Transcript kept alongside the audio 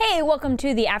welcome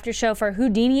to the after show for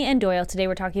Houdini and Doyle. Today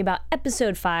we're talking about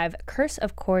episode 5, Curse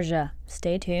of Korja.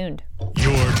 Stay tuned.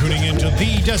 You're tuning into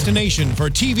the destination for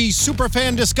TV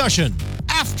superfan discussion,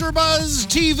 AfterBuzz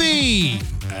TV.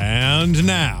 And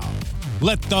now,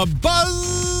 let the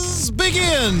buzz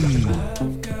begin.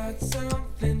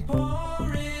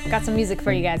 Got some music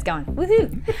for you guys going.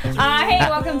 Woohoo! Hey,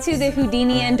 welcome to the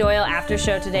Houdini and Doyle after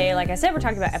show today. Like I said, we're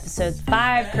talking about episode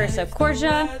 5, Curse of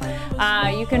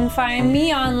Korja. You can find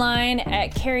me online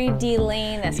at Carrie D.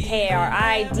 Lane. That's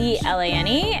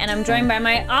K-A-R-I-D-L-A-N-E. And I'm joined by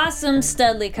my awesome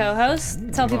Studley co-host.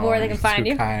 Tell people where they can find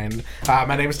you. Kind.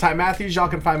 My name is Ty Matthews. Y'all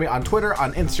can find me on Twitter,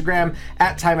 on Instagram,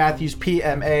 at Ty Matthews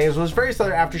PMA, as well as various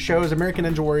other after shows. American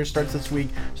Ninja Warrior starts this week,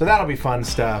 so that'll be fun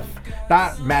stuff.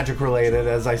 Not magic related,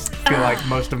 as I feel like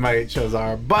most of my shows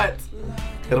are, but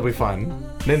it'll be fun.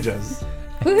 Ninjas.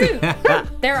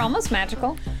 Woohoo! They're almost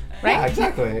magical, right? Yeah,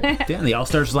 exactly. Yeah, the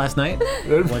All-Stars last night.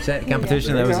 Watch that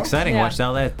competition. That was exciting. Yeah. Watched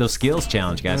all those skills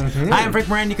challenge, guys. Hi, I'm Frank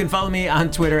Moran. You can follow me on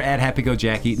Twitter at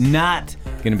HappyGoJackie. Not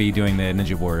going to be doing the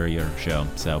Ninja Warrior show,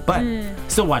 but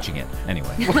still watching it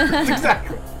anyway.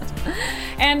 Exactly.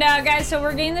 And guys, so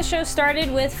we're getting the show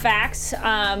started with facts.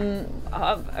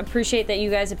 Appreciate that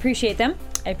you guys appreciate them.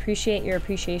 I appreciate your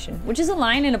appreciation, which is a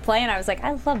line in a play, and I was like,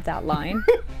 I love that line.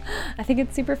 I think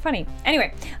it's super funny.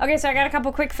 Anyway, okay, so I got a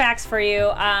couple quick facts for you,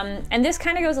 and this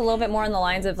kind of goes a little bit more in the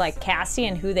lines of like casting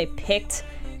and who they picked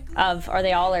or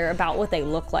about what they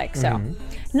look like. So,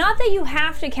 not that you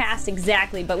have to cast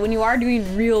exactly, but when you are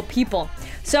doing real people.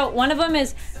 So one of them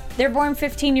is they're born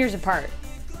 15 years apart.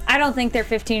 I don't think they're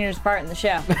 15 years apart in the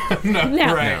show.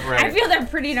 No, right. I feel they're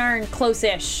pretty darn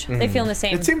close-ish. They feel the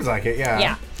same. It seems like it, yeah.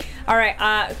 Yeah. All right.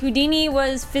 Houdini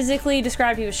was physically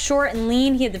described. He was short and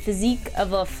lean. He had the physique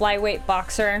of a flyweight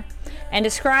boxer, and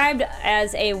described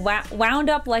as a wound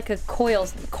up like a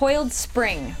coiled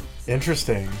spring.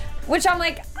 Interesting. Which I'm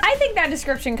like, I think that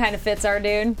description kind of fits our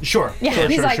dude. Sure. Yeah. Sure,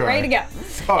 He's sure, like sure. ready to go.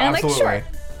 Oh, and I'm absolutely. like,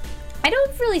 short. I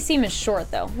don't really see him as short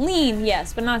though. Lean,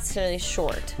 yes, but not necessarily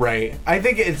short. Right. I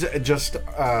think it's just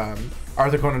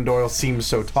Arthur Conan Doyle seems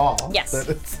so tall. Yes. That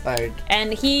it's like.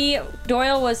 And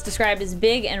Doyle was described as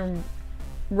big and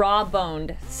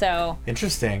raw-boned, so.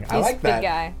 Interesting. I He's like a big that.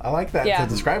 guy. I like that Yeah. to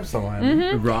describe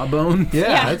someone. Raw bone?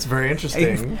 Yeah. That's very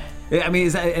interesting. I mean,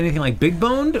 is that anything like big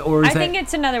boned, or is I think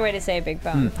it's another way to say big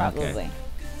bone, probably. okay.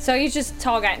 So he's just a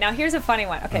tall guy. Now here's a funny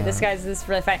one. Okay, this is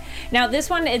really funny. Now this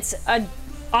one, it's a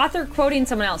author quoting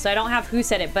someone else, so I don't have who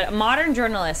said it, but a modern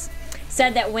journalist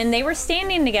said that when they were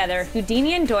standing together,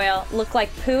 Houdini and Doyle looked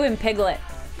like Pooh and Piglet.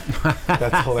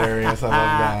 That's hilarious. I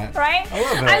love that. Right? I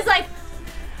love it. I was like,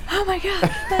 oh my god,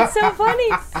 that's so funny.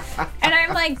 And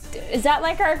I'm like, is that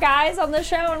like our guys on the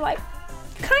show? And I'm like,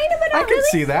 kind of, but not I can really.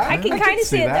 see that. I can kind of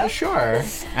see it that. though. Sure.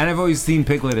 And I've always seen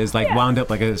Piglet as like wound up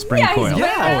like a spring Yeah, coil.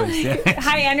 he's Always.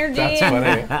 high energy. That's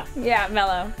and- funny. Yeah,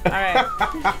 mellow. All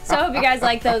right. So I hope you guys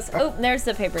like those. Oh, there's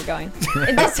the paper going.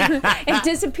 It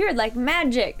disappeared like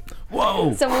magic.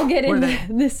 Whoa. So we'll get Where into they-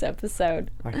 this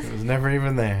episode. Like it was never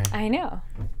even there. I know.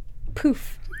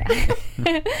 Poof.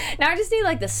 Now I just need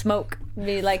like the smoke.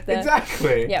 Be like the.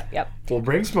 Exactly. Yep. We'll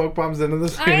bring smoke bombs into the I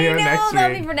studio know. next That'll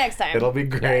week. be for next time. It'll be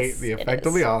great. Yes, The it effect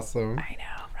will is. be awesome. I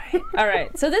know, right? All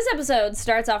right. So this episode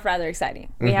starts off rather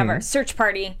exciting. We have our search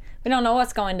party. We don't know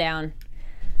what's going down.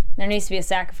 There needs to be a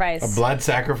sacrifice. A blood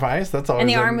sacrifice. That's always And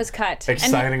the an arm was cut.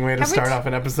 Exciting way to have we start t- off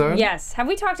an episode. Yes. Have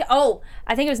we talked? Oh,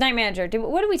 I think it was Night Manager.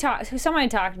 What did we talk? Someone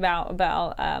talked about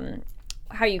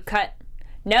how you cut.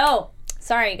 No,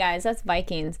 sorry guys, that's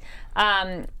Vikings.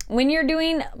 When you're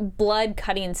doing blood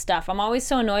cutting stuff, I'm always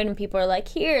so annoyed when people are like,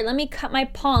 "Here, let me cut my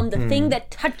palm, the thing that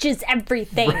touches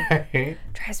everything." Right.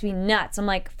 Drives me nuts. I'm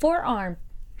like, forearm,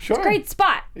 Sure. great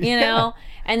spot, you know.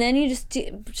 And then you just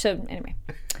so anyway.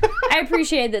 I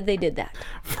appreciate that they did that.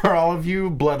 For all of you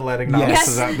bloodletting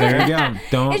novices out There there. you go.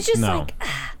 Don't. It's just no. like,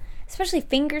 especially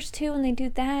fingers too when they do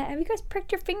that. Have you guys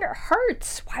pricked your finger? It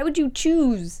hurts. Why would you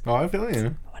choose? Oh, I feel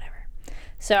you. Whatever.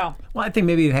 So, Well, I think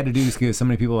maybe it had to do because so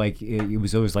many people like it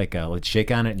was always like let's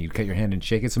shake on it and you cut your hand and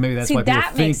shake it. So maybe that's see, why people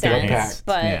that think makes their sense. hands.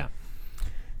 But Yeah.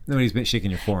 Nobody's been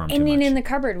shaking your forearm too I mean, much. in the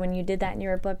cupboard when you did that and you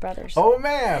were Blood Brothers. Oh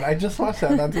man, I just watched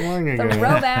that not too long The ago.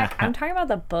 throwback. I'm talking about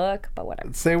the book, but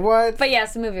whatever. Say what? But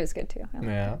yes, the movie was good too.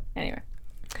 Yeah. Anyway.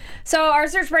 So our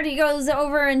search party goes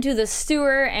over into the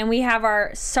sewer and we have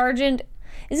our sergeant.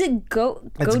 Is it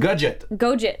It's Gudget.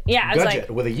 Gojit. Yeah, I was Gudget like.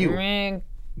 with a U. "Mm,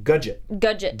 Gudget.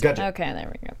 Gudget. Gudget. Okay,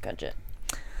 there we go. Gudget.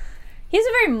 He has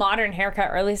a very modern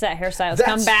haircut, or at least that hairstyle's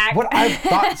come That's back. what I've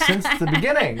thought since the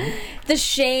beginning. The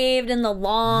shaved and the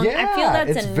long. Yeah, I feel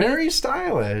that's it's a very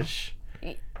stylish.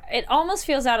 it almost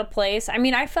feels out of place. I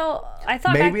mean, I thought back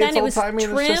Maybe then it's it was old-timey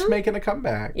and trim. it's just making a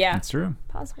comeback. Yeah, That's true.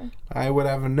 possible. I would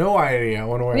have no idea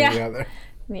one way or the other.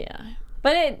 Yeah,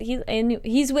 but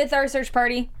he's with our search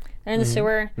party. They're in the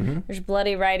sewer. There's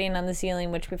bloody writing on the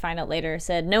ceiling, which we find out later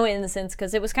said no innocence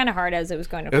because it was kind of hard as it was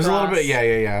going across. It was a little bit,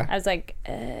 yeah. I was like,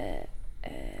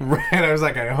 Right, I was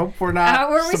like, I hope we're not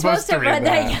were we supposed to read read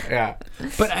that? Yeah.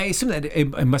 But I assume that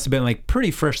it must have been like pretty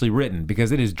freshly written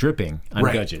because it is dripping on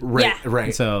Gudget.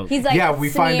 Right. So he's like, yeah, we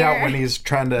find smear. out when he's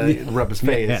trying to rub his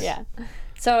face. Yeah.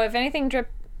 So if anything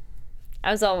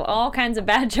I was all kinds of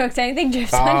bad jokes. Anything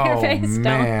drips on your face,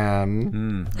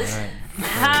 man. don't.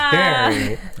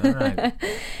 Scary. all right.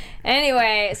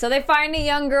 Anyway, so they find a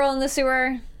young girl in the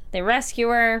sewer. They rescue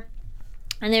her.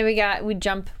 And then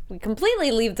we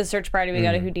completely leave the search party. We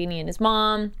got a Houdini and his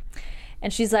mom.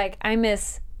 And she's like, I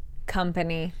miss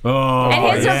company. Oh,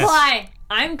 And his yes. reply,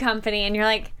 I'm company. And you're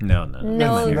like, No.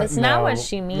 no, that's not No, what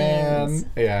she means.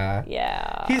 Man. Yeah.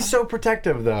 Yeah. He's so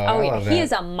protective, though. Oh, I yeah. love He it.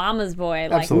 is a mama's boy,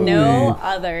 like Absolutely. no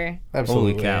other.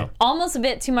 Absolutely. Holy cow. Almost a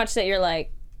bit too much that you're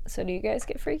like, so do you guys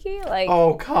get freaky? Like,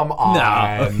 Oh, come on.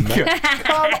 No.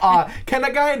 Come on. Can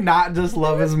a guy not just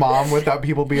love his mom without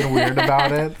people being weird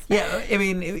about it? Yeah, I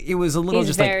mean, it was a little He's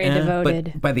just very like,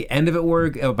 devoted. But by the end of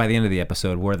it, by the end of the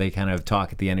episode, where they kind of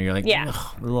talk at the end, and you're like, Yeah.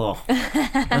 ugh,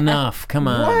 enough, come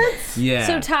on. What? Yeah.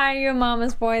 so Ty, you're a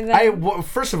mama's boy then?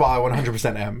 First of all, I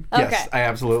 100% am. Yes, Okay. I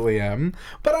absolutely am.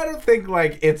 But I don't think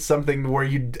like it's something where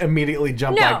you immediately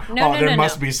jump No, like, no, oh, no, there no,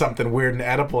 must no. be something weird and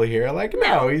Oedipal here. Like,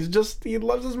 no, he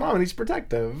loves his mom and he's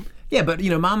protective. Yeah, but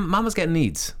mama's got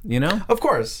needs, Of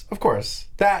course.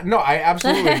 I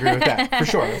absolutely agree with that for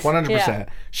sure, 100%. Yeah.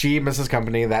 She misses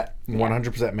company. That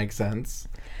 100% makes sense.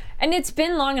 And it's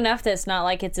been long enough that it's not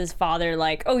like it's his father,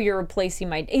 like, oh, you're replacing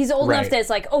my... He's old enough Right. that it's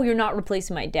like, oh, you're not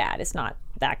replacing my dad. It's not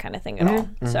that kind of thing at all.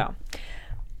 So...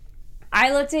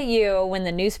 I looked at you when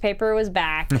the newspaper was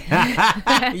back.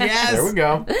 Yes. There we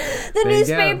go. The you go.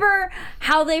 newspaper,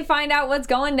 how they find out what's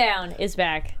going down, is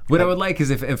back. What I would like is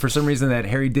if for some reason that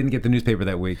Harry didn't get the newspaper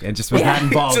that week and just was not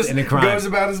involved Just in a crime. goes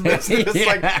about his business. It's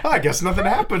like, Yeah. oh, I guess nothing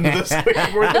happened this week.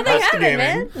 We're Nothing happened, investigating.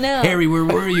 man. No. Harry, where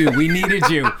were you? We needed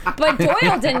you. But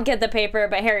Doyle didn't get the paper,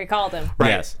 but Harry called him.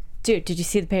 Yes. Dude, did you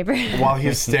see the paper? While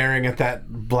he's staring at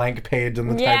that blank page in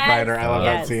the Yes. typewriter. I love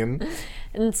Yes. that scene.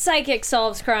 And Psychic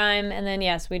solves crime, and then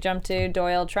yes, we jump to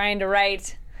Doyle trying to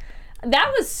write. That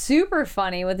was super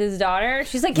funny with his daughter.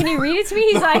 She's like, "Can you read it to me?"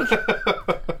 He's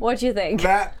like, "What you think?"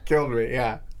 That killed me,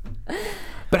 yeah.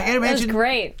 But I can That was imagine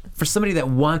great. for somebody that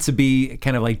wants to be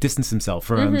kind of like distance himself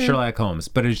from Mm-hmm. Sherlock Holmes,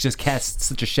 but it's just cast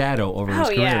such a shadow over his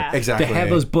Oh, career. yeah. Exactly. To have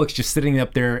those books just sitting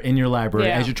up there in your library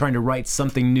Yeah. as you're trying to write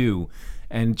something new,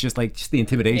 and just the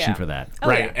intimidation Yeah. for that. Oh,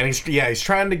 Right, yeah. and he's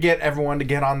trying to get everyone to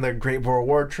get on the Great Boer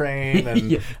War train, and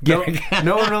Yeah.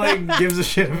 no one really gives a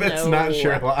shit if it's No. not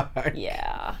Sherlock.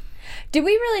 Yeah. Did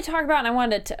we really talk about, and I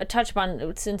wanted to touch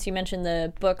upon, since you mentioned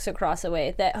the books across the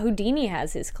way, that Houdini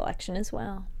has his collection as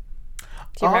well.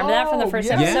 Do you remember that from the first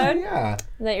yeah, episode? Yeah.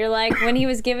 That you're like, when he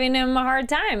was giving him a hard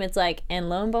time, it's like, and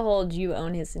lo and behold, you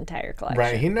own his entire collection.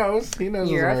 Right, he knows. He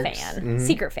knows. You're his a works. fan.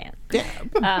 Secret fan.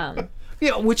 Yeah.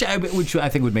 Yeah, which I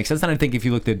think would make sense. And I think if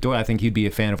you looked at Doyle, I think he'd be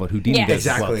a fan of what Houdini Yeah. does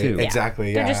as well, Exactly. too.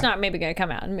 Exactly. They're yeah. just not maybe going to come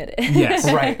out and admit it. Yes.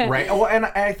 right. Oh, and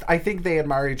I think they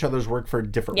admire each other's work for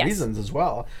different Yes. reasons as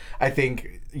well. I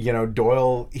think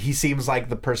Doyle, he seems like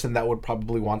the person that would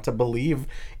probably want to believe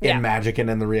in Yeah. magic and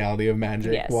in the reality of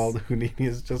magic, Yes. while Houdini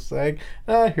is just like,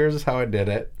 here's how I did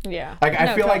it. Yeah. Like I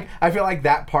No, feel totally. like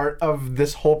that part of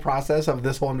this whole process of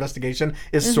this whole investigation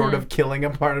is sort of killing a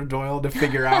part of Doyle to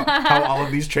figure out how all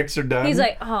of these tricks are done. He's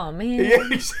like, oh, man. yeah,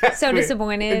 exactly. So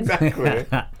disappointed. Exactly.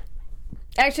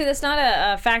 Actually, that's not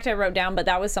a fact I wrote down, but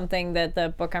that was something that the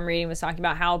book I'm reading was talking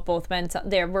about, how both men,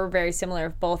 they were very similar,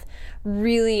 both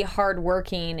really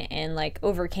hardworking and like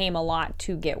overcame a lot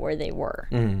to get where they were,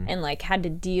 and like had to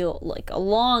deal like a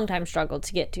long time struggle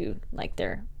to get to like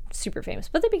their super famous,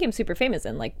 but they became super famous,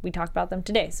 and like we talked about them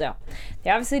today, so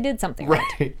they obviously did something right.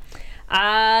 Right.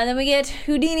 Then we get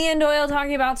Houdini and Doyle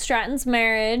talking about Stratton's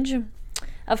marriage.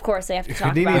 Of course, they have to talk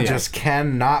Houdini about it. just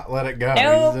cannot let it go.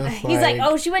 Nope. just He's like,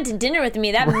 oh, she went to dinner with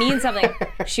me. That means something.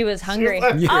 She was hungry.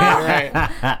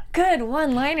 right. Good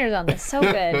one-liners on this. So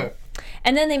good.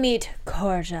 And then they meet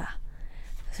Corja,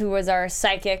 who was our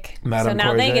psychic. So Madame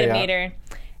now they Corja, get to yeah. meet her.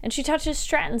 And she touches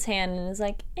Stratton's hand and is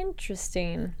like,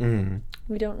 interesting.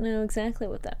 We don't know exactly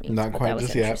what that means. Not but quite that was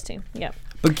just yet. interesting. Yep.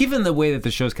 But given the way that the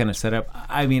show's kind of set up,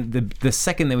 I mean, the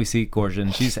second that we see Corja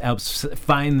and she helps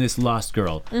find this lost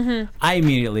girl, I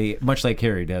immediately, much like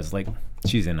Harry does, like,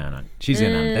 She's in on it. She's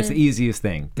in on it. That's the easiest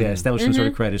thing to establish some sort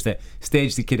of credit. Is that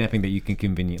stage the kidnapping that you can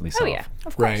conveniently solve. Oh yeah,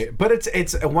 of course. Right, but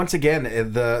it's once again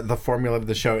the formula of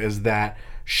the show is that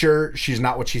sure she's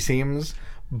not what she seems,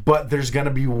 but there's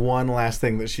gonna be one last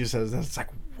thing that she says that's like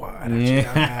what? I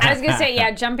was gonna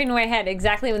say jumping way ahead.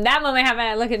 Exactly when that moment happened,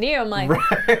 I look at you. I'm like,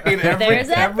 there's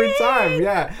that every thing. time,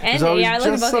 yeah. And There's always I look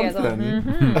at just both of you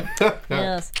guys. Like, something.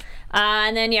 yes.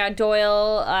 And then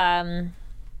Doyle.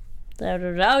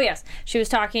 Oh yes, she was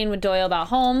talking with Doyle about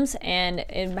Holmes, and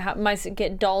it might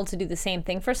get dull to do the same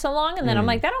thing for so long. And then I'm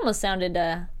like, that almost sounded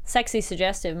sexy,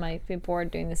 suggestive. Might be bored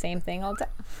doing the same thing all the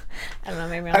time. I don't know.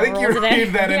 Maybe I think roll you today.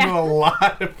 read that into a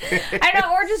lot of things. I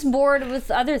know, or just bored with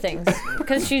other things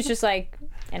because she's just like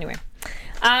anyway.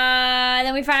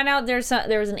 Then we find out there was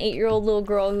an 8-year-old little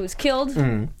girl who was killed.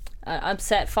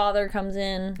 Upset father comes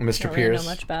in. Mr. Don't Pierce. really know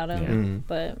much about him,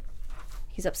 but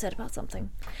he's upset about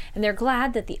something, and they're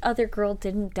glad that the other girl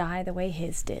didn't die the way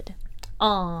his did.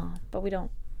 But we don't.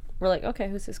 We're like, okay,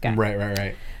 who's this guy? Right.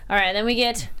 All right, then we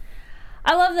get.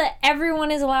 I love that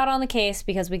everyone is allowed on the case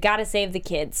because we got to save the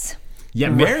kids. Yeah,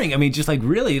 marrying. I mean, just like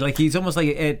really, like he's almost like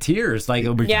at tears. Like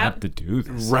we Yeah. have to do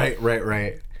this.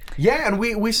 Right. Yeah, and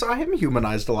we saw him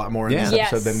humanized a lot more in this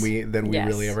Yes. episode than we Yes.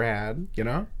 really ever had, you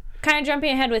know? Kind of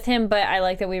jumping ahead with him, but I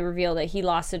like that we reveal that he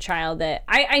lost a child that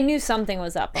I knew something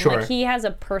was up. I'm Sure. like, he has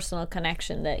a personal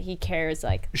connection that he cares,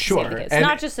 like, to Sure. save the kids. And-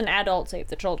 Not just an adult save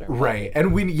the children. Right.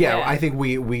 And Yeah. I think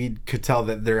we could tell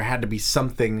that there had to be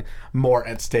something more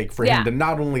at stake for Yeah. him to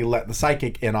not only let the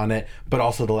psychic in on it, but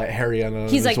also to let Harry in on it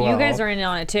He's as like, well. you guys are in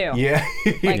on it too. Yeah.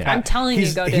 Like, I'm telling you,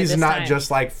 go do it He's this not time. just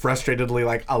like frustratedly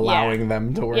like allowing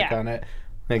them to work Yeah. on it.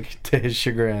 Like to his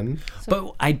chagrin.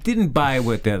 But I didn't buy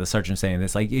what the sergeant's saying.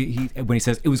 This, like, when he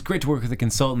says it was great to work with a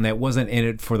consultant that wasn't in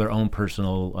it for their own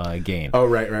personal gain. Oh,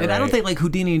 right. And I don't think like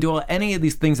Houdini and Doyle, any of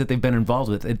these things that they've been involved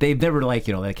with, they've never like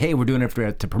hey, we're doing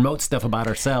it to promote stuff about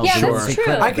ourselves. Yeah, or that's take true.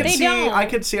 credit I for could They it. see. don't. I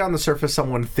could see on the surface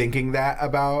someone thinking that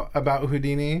about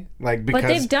Houdini, like because But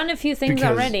they've done a few things because-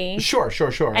 already. Sure.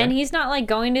 And he's not like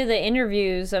going to the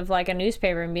interviews of like a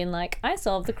newspaper and being like, I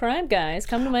solved the crime, guys.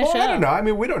 Come to my show. I don't know. I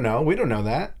mean, we don't know. We don't know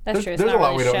that. That's There's, true. It's there's not a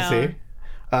lot really we don't shown. see.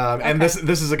 And this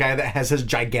is a guy that has his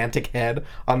gigantic head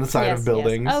on the side Yes, of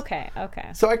buildings. yes. Okay.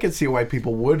 So I could see why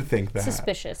people would think that.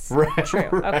 Suspicious. Right, True.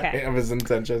 right, Okay. of his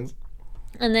intentions.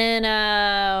 And then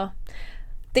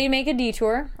they make a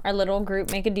detour. Our little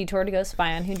group make a detour to go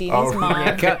spy on Houdini's Oh, mom.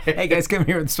 yeah. Hey guys, come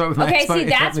here and spy with my Okay, spy- see,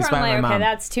 that's help me where spy I'm on my like, okay, mom.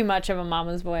 that's too much of a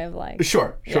mama's boy of like.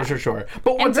 Sure.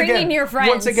 But once bringing again, your friends.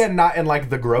 once again, not in like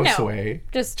the gross No, way.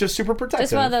 just super protective.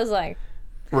 Just one of those like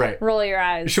Right. roll your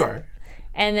eyes. Sure.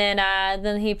 And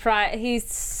then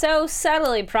he's so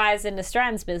subtly pries into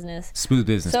Stratton's business. Smooth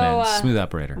businessman, So, smooth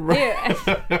operator.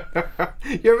 Yeah.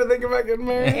 You ever think about getting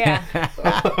married? Yeah.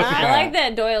 I like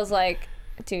that Doyle's like,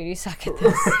 dude, you suck at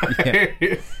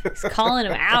this. He's calling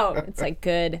him out. It's like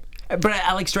good. But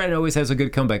I like Stratton always has a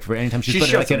good comeback for anytime she's She put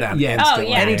shuts like him down yeah, instantly. Oh,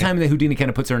 yeah. anytime that Houdini kind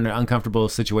of puts her in an uncomfortable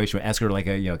situation, ask her like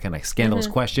a kind of scandalous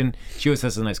question, she always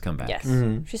has a nice comeback. Yes.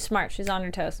 Mm-hmm. She's smart. She's on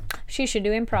her toes. She should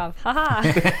do improv. Haha.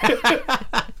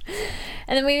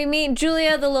 And then we meet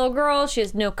Julia, the little girl. She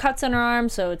has no cuts on her arm,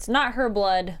 so it's not her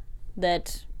blood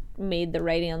that made the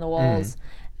writing on the walls.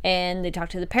 And they talk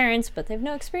to the parents, but they have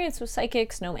no experience with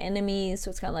psychics, no enemies.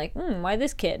 So it's kind of like, why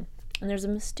this kid? And there's a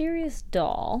mysterious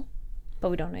doll, but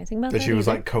we don't know anything about that. That she was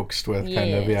either. like coaxed with,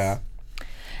 kind of, yeah.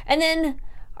 And then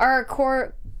our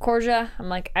Korja, I'm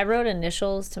like, I wrote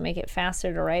initials to make it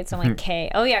faster to write, so I'm like,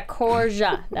 K. Oh yeah,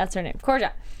 Korja. That's her name.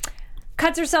 Korja.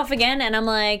 Cuts herself again, and I'm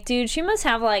like, dude, she must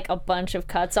have like a bunch of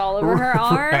cuts all over her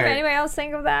arm. Right. Anybody else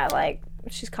think of that? Like,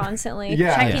 she's constantly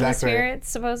Yeah, checking the exactly. spirits,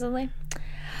 supposedly.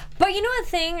 But you know what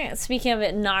thing? Speaking of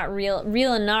it, not real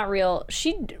and not real.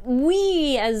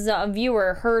 We as a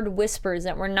viewer heard whispers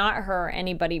that were not her or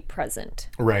anybody present.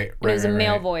 Right. It was a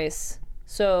male voice.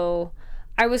 So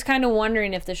I was kind of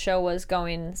wondering if the show was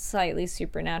going slightly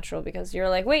supernatural because you're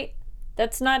like, wait,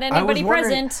 that's not anybody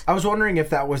present. I was wondering if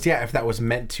that was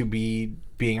meant to be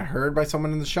being heard by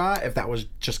someone in the shot, if that was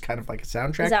just kind of like a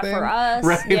soundtrack Is that thing. for us?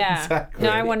 Right, Yeah. exactly. No,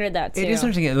 I wondered that too. It is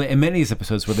interesting in many of these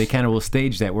episodes where they kind of will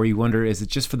stage that, where you wonder, is it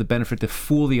just for the benefit to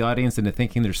fool the audience into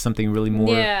thinking there's something really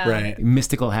more Yeah. Right.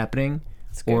 mystical happening?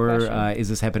 a good Or question. is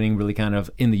this happening really kind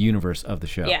of in the universe of the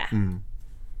show? Yeah.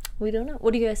 We don't know.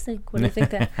 What do you guys think? What do you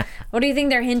think what do you think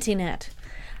they're hinting at?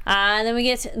 And then we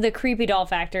get the creepy doll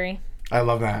factory. I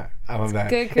love that.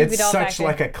 good creepy It's doll such factory.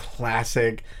 like a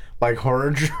classic like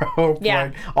horror trope. Yeah.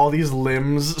 Like all these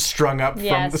limbs strung up from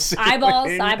Yes. the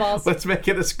ceiling. Eyeballs. Let's make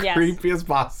it as Yes. creepy as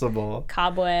possible.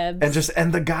 Cobwebs.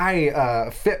 And the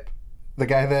guy, Phip, The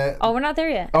guy that... Oh, we're not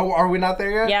there yet. Oh, are we not there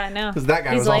yet? Yeah, no. Because that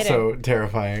guy He's was later. also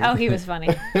terrifying. Oh, he was funny.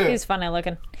 He was funny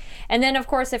looking. And then, of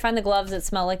course, they find the gloves that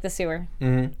smell like the sewer.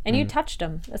 Mm-hmm. And you touched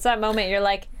them. It's that moment you're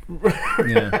like,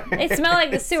 Yeah. they smell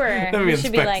like the sewer. Let me You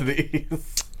should be inspect like,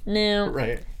 these. no.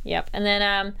 Right. Yep. And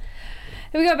then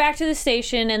we go back to the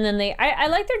station, and then I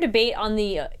like their debate on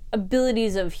the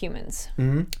abilities of humans.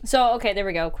 Mm-hmm. So, okay, there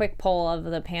we go. Quick poll of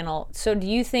the panel. So, do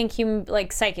you think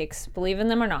psychics believe in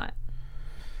them or not?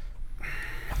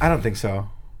 I don't think so.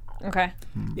 Okay.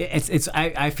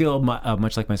 I feel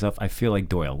much like myself. I feel like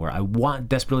Doyle, where I want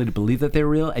desperately to believe that they're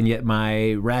real, and yet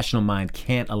my rational mind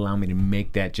can't allow me to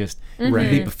make that just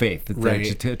leap of faith. Right.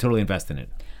 To totally invest in it.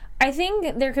 I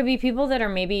think there could be people that are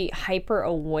maybe hyper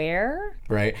aware.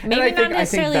 Right. Maybe And not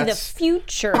necessarily the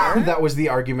future. That was the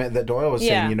argument that Doyle was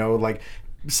Yeah. saying, like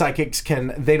psychics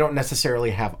they don't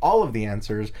necessarily have all of the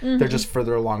answers. They're just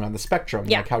further along on the spectrum,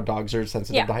 Yeah. like how dogs are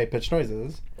sensitive Yeah. to high-pitched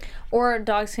noises. Or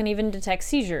dogs can even detect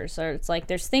seizures. Or it's like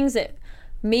there's things that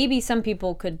maybe some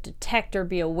people could detect or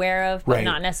be aware of, but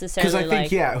not necessarily. Because I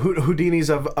think, Houdini's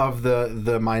of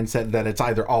the mindset that it's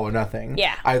either all or nothing.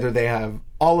 Yeah. Either they have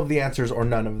all of the answers or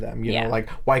none of them. You Yeah. know, like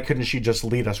why couldn't she just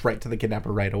lead us right to the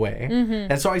kidnapper right away?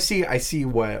 And so I see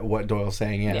what Doyle's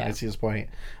saying. Yeah, Yeah. I see his point.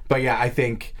 But yeah, I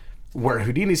think where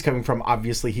Houdini's coming from,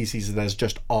 obviously he sees it as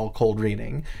just all cold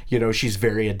reading. She's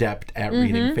very adept at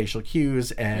reading facial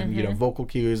cues and, vocal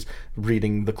cues,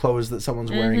 reading the clothes that someone's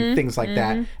wearing, things like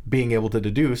that, being able to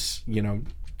deduce,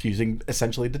 using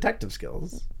essentially detective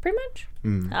skills. Pretty much.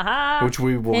 Aha. Which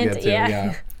we will Hint, get to,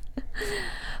 yeah.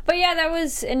 But yeah, that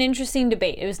was an interesting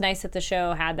debate. It was nice that the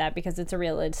show had that because it's a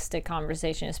realistic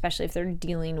conversation, especially if they're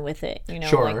dealing with it.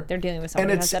 Sure. Like they're dealing with someone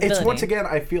And who has that ability. it's once again,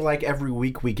 I feel like every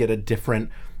week we get a different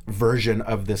version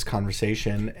of this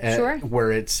conversation Sure.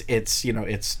 where it's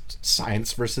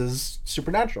science versus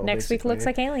supernatural. Next week looks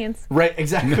like aliens. Right,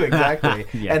 exactly.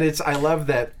 Yeah. And I love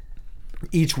that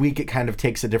each week it kind of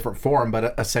takes a different form,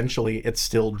 but essentially it's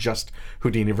still just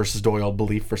Houdini versus Doyle,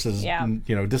 belief versus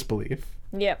disbelief.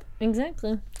 Yep,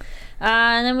 exactly.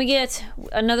 And then we get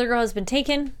another girl has been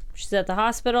taken. She's at the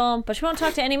hospital, but she won't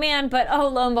talk to any man. But oh,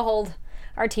 lo and behold,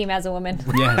 our team has a woman.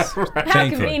 Yes. How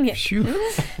convenient. Phew.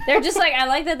 They're just like, I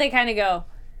like that they kind of go,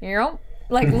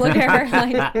 like look at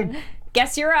her, like,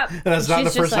 guess you're up. And that's not She's the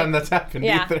just first like, time that's happened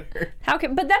yeah. either.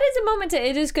 But that is a moment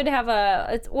it is good to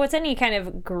have what's any kind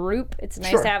of group. It's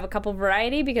nice Sure. to have a couple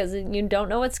variety because you don't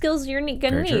know what skills you're gonna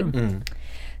Very need. true.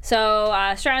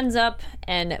 So Stratton's up,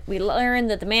 and we learn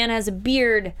that the man has a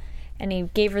beard, and he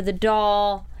gave her the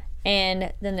doll.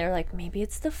 And then they're like, maybe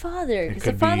it's the father, because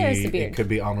the father has the beard. It could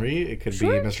be Henri. It could be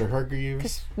Mr.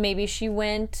 Hargreaves. Maybe she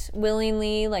went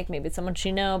willingly, like maybe it's someone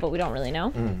she know, but we don't really know.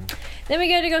 Then we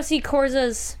go to go see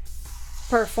Korza's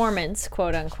performance,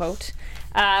 quote unquote,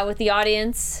 with the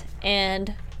audience,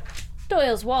 and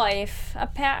Doyle's wife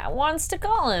wants to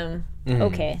call him.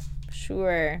 Okay,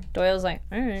 sure. Doyle's like,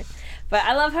 all right. But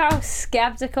I love how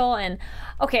skeptical and,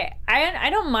 okay, I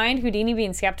don't mind Houdini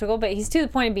being skeptical, but he's to the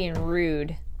point of being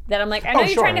rude. That I'm like, I know you're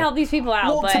sure. trying to help these people out,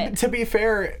 Well, but... to be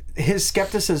fair, his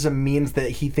skepticism means that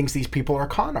he thinks these people are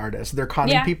con artists. They're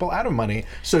conning people out of money.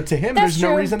 So to him, That's there's no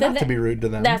true. reason not to be rude to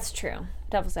them. That's true.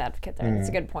 Devil's advocate there. That's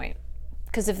a good point.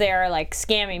 Because if they are like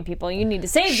scamming people, you need to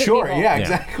save the Sure, people. yeah,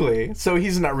 exactly. So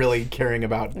he's not really caring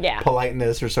about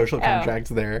politeness or social contracts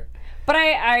there. But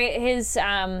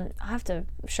I'll have to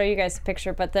show you guys the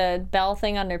picture, but the bell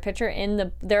thing on their picture,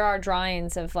 there are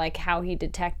drawings of like how he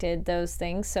detected those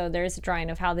things. So there's a drawing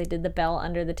of how they did the bell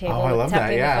under the table, Oh, I love that,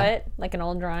 tapping yeah. the foot, like an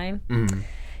old drawing.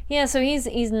 Yeah, so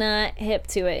he's not hip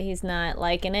to it. He's not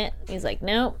liking it. He's like,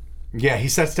 nope. Yeah, he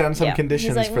sets down some Yeah.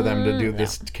 conditions He's like, for them to do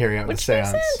this, to carry out Which the makes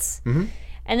seance. sense.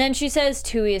 And then she says,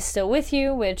 Tui is still with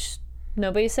you, which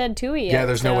nobody said Tui yet. Yeah,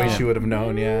 there's no way so- she would have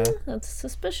known, yeah. That's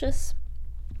suspicious.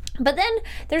 But then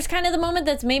there's kind of the moment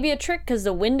that's maybe a trick because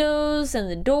the windows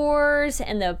and the doors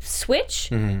and the switch,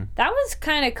 that was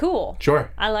kind of cool.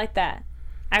 Sure. I like that.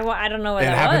 I don't know what It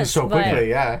that happened was. so but quickly,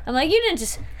 yeah. I'm like, you didn't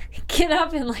just get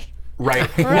up and like... Right.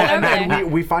 Right Well, over and there.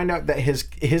 we find out that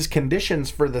his conditions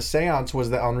for the seance was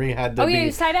that Henri had to he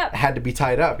was tied up. Had to be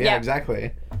tied up. Yeah, Yeah.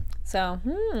 exactly. So,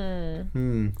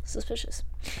 suspicious.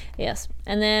 Yes.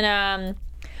 And then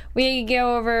we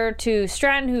go over to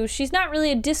Stratton, who she's not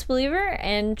really a disbeliever,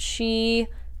 and she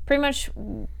pretty much,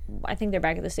 I think they're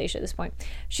back at the station at this point.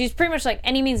 She's pretty much like,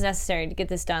 any means necessary to get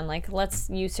this done. Like, let's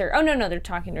use her. Oh, no, they're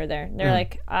talking to her there. They're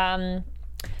like,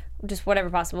 just whatever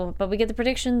possible. But we get the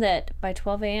prediction that by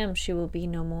 12 a.m. she will be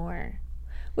no more,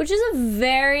 which is a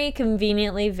very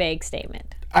conveniently vague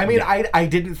statement. I mean, I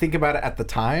didn't think about it at the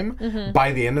time.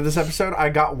 By the end of this episode, I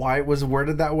got why it was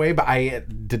worded that way, but I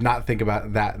did not think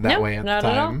about that Nope, way at not the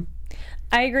at all. time.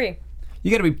 I agree.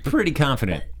 You got to be pretty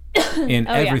confident in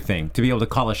Oh, yeah. everything to be able to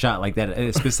call a shot like that at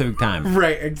a specific time.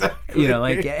 Right, exactly. You know,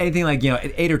 like anything like,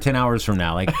 8 or 10 hours from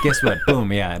now, like, guess what?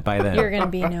 Boom, yeah, by then. You're gonna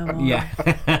be no more. Yeah.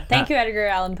 Thank you, Edgar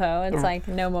Allan Poe. It's like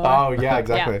no more. Oh, yeah,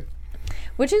 exactly.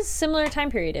 Which is similar time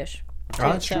period-ish.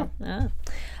 Oh, that's true.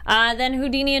 Then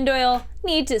Houdini and Doyle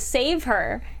need to save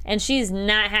her, and she's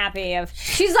not happy.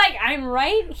 She's like, I'm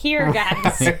right here,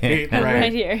 guys. Right, I'm right.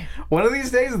 right here. One of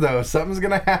these days, though, something's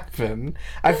gonna happen.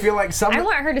 I feel like I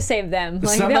want her to save them.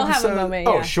 Like some they'll have a episodes- moment.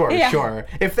 Oh, yeah. sure, Yeah. sure.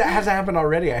 If that hasn't happened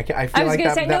already, I feel I was like gonna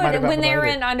that, say that might have when happened they were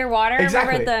already. in underwater.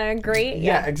 Exactly. Remember the grate?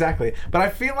 Yeah, exactly. But I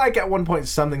feel like at one point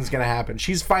something's gonna happen.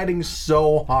 She's fighting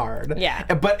so hard. Yeah.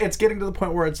 But it's getting to the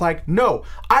point where it's like, no,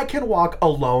 I can walk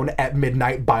alone at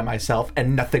midnight by myself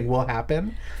and nothing will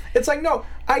happen. It's like, no,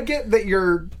 I get that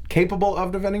you're capable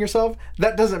of defending yourself.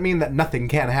 That doesn't mean that nothing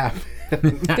can happen.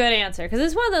 Good answer. Because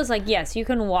it's one of those like, yes, you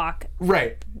can walk.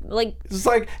 Right. Like, It's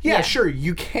like, yeah, Yeah. sure,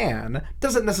 you can.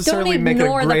 Doesn't necessarily make it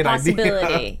ignore a the great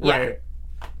possibility. idea. Yeah. Right.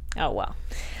 oh well.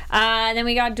 Then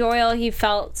we got Doyle. He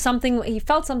felt something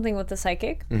with the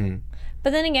psychic. Mm-hmm.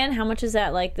 But then again, how much is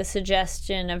that like the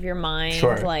suggestion of your mind?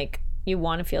 Sure. Like you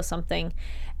want to feel something.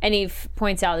 And he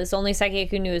points out this only psychic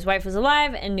who knew his wife was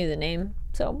alive and knew the name.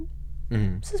 So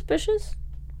suspicious,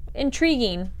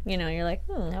 intriguing. You're like,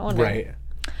 I wonder. Right.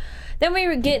 Then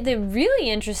we get the really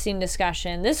interesting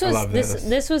discussion. This was love this.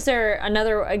 this was their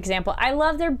another example. I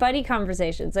love their buddy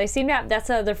conversations. They seem to have that's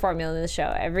the other formula in the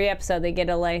show. Every episode they get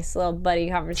a nice little buddy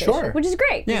conversation, Sure. which is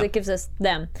great because Yeah. it gives us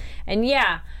them. And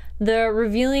yeah, the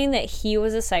revealing that he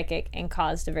was a psychic and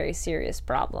caused a very serious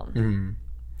problem.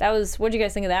 That was. What do you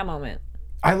guys think of that moment?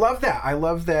 I love that. I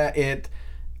love that it.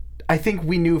 I think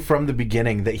we knew from the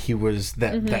beginning that he was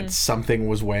that something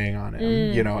was weighing on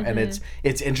him, and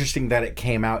it's interesting that it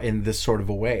came out in this sort of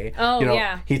a way. Oh,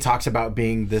 yeah. He talks about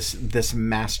being this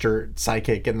master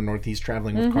psychic in the Northeast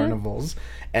traveling with carnivals,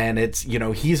 and it's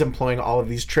he's employing all of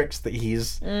these tricks that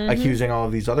he's accusing all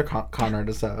of these other con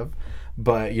artists of,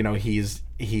 but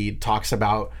he talks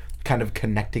about kind of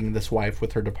connecting this wife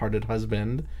with her departed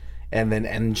husband,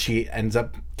 and she ends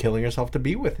up killing herself to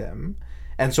be with him.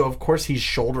 And so, of course, he's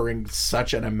shouldering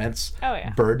such an immense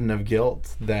burden of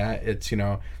guilt that it's,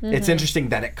 it's interesting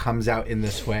that it comes out in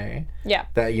this way. Yeah.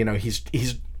 That,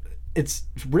 it's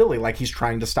really like he's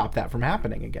trying to stop that from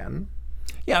happening again.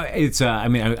 Yeah, it's.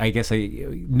 I guess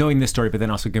knowing this story, but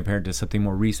then also compared to something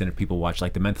more recent, if people watch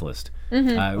like The Mentalist,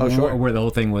 sure. where the whole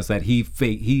thing was that he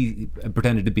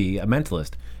pretended to be a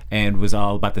mentalist and was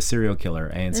all about the serial killer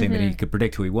and saying that he could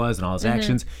predict who he was and all his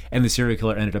actions, and the serial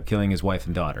killer ended up killing his wife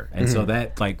and daughter, and so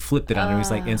that like flipped it on him.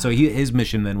 He's like, and so his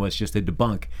mission then was just to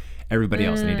debunk everybody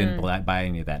else, and he didn't buy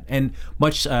any of that. And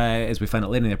much as we find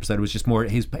out later in the episode, it was just more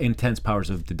his intense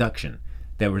powers of deduction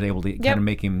that were able to kind of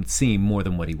make him seem more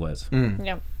than what he was.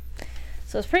 Yep.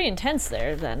 So it's pretty intense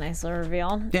there, that nice little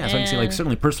reveal. Yeah, so I can see like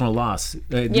certainly personal loss.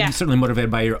 Yeah. Certainly motivated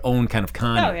by your own kind of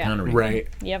connery. Right.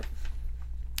 Yep.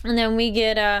 And then we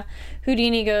get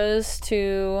Houdini goes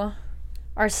to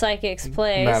our psychic's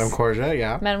place. Madame Courgette,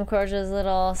 yeah. Madame Courgette's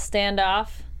little standoff.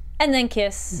 And then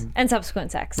kiss and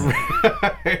subsequent sex.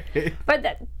 But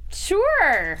that,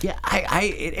 sure. Yeah,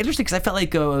 interesting because I felt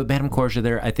like Madame Courgette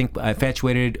there, I think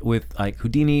infatuated with like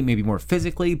Houdini, maybe more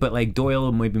physically, but like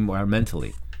Doyle maybe more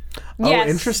mentally. Yes. Oh,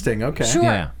 interesting. Okay. Sure.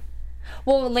 Yeah.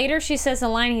 Well, later she says the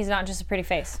line, he's not just a pretty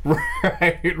face.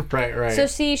 Right. So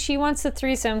see, she wants the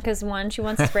threesome because one, she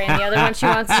wants his brain, the other one, she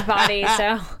wants his body.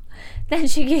 So then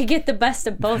she can get the best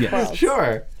of both worlds.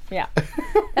 Sure. Yeah.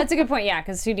 That's a good point. Yeah,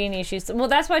 because Houdini, well,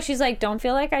 that's why she's like, don't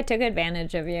feel like I took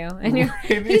advantage of you. And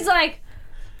he's like,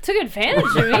 took advantage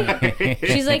of me?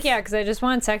 She's like, yeah, because I just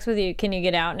wanted sex with you. Can you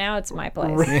get out now? It's my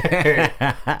place.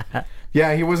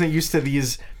 Yeah, he wasn't used to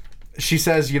these. She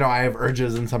says, I have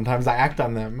urges and sometimes I act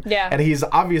on them. Yeah. And he's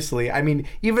obviously,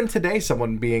 even today,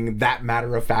 someone being that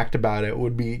matter of fact about it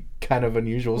would be kind of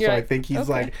unusual. You're so I like, think he's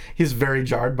okay. he's very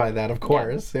jarred by that, of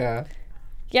course. Yeah.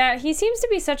 Yeah, he seems to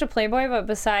be such a playboy, but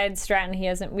besides Stratton,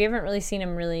 we haven't really seen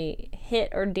him really hit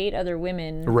or date other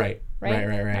women. Right. Right?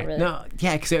 Right. Not really. No,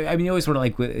 yeah, because you always want to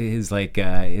like with his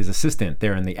assistant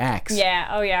there in the axe. Yeah,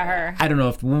 oh yeah, her. I don't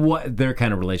know what their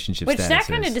kind of relationship Which status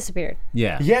that kind of is. disappeared.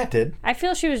 Yeah. Yeah, it did. I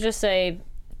feel she was just a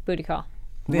booty call,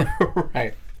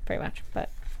 Right. pretty much.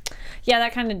 But yeah,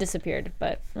 that kind of disappeared.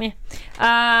 But meh.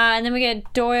 And then we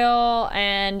get Doyle,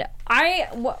 and I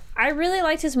really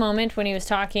liked his moment when he was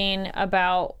talking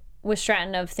about with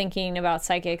Stratton of thinking about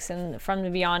psychics and from the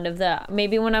beyond of the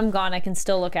maybe when I'm gone I can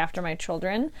still look after my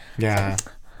children. Yeah.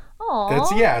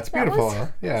 Aww, It's beautiful.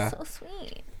 Yeah. so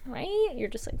sweet. right? You're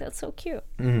just like, that's so cute.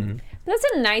 Mm-hmm. That's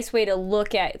a nice way to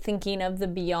look at thinking of the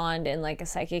beyond and like a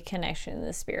psychic connection in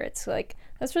the spirits. Like,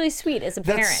 that's really sweet as a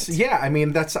parent. Yeah, I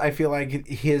mean, I feel like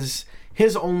his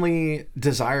only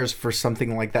desires for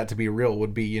something like that to be real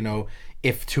would be, you know,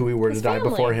 if Tui were to die family.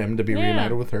 before him, to be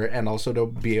reunited with her, and also to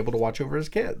be able to watch over his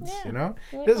kids. You know,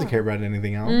 he doesn't care about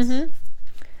anything else.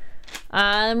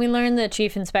 And we learned the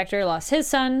chief inspector lost his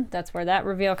son. That's where that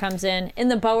reveal comes in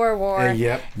the Boer War.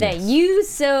 Yep. That you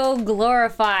so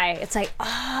glorify. It's like,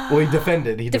 oh. Well, he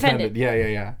defended.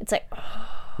 Yeah. It's like, oh.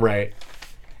 Right.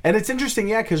 And it's interesting,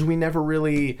 yeah, because we never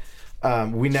really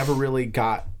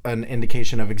got an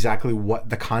indication of exactly what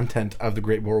the content of the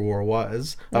Great Boer War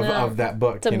was of that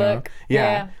book. It's a you book. know?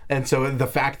 Yeah. And so the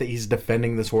fact that he's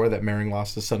defending this war that Mering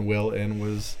lost his son Will in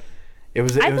was. I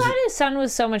thought his son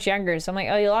was so much younger, so I'm like,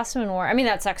 oh, you lost him in war. I mean,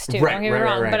 that sucks too. Right, don't get me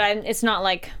wrong, but it's not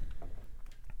like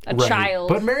a child.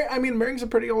 But Mering's a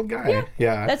pretty old guy.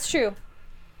 Yeah. That's true.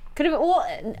 Could have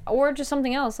or just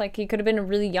something else. Like he could have been a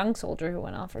really young soldier who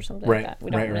went off or something like that.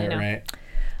 We don't really know. Right.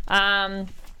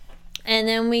 And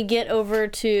then we get over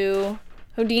to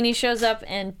Houdini shows up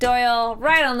and Doyle,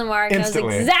 right on the mark,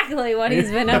 Instantly. knows exactly what he's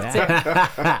been up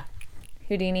to.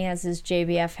 Houdini has his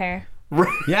JBF hair.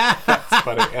 Yeah. That's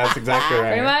funny. That's exactly right.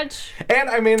 Pretty much. And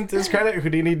I mean, to his credit,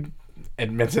 Houdini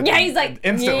admits it. Yeah, he's like,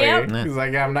 instantly. yep. He's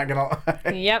like, yeah, I'm not gonna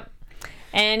lie. Yep.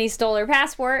 And he stole her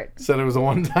passport. Said it was a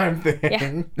one-time thing. Yeah.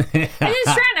 And then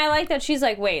Stratton, I like that she's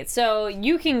like, wait, so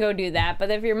you can go do that, but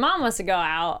if your mom wants to go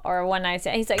out or one night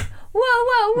stand, he's like,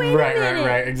 whoa, wait a minute.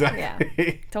 Right, exactly.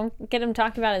 Yeah. Don't get him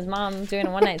talking about his mom doing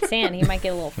a one-night stand. He might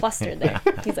get a little flustered there.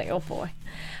 He's like, oh boy.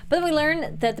 But then we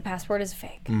learn that the passport is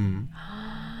fake.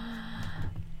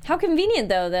 How convenient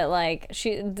though that like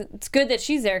it's good that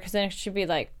she's there because then she'd be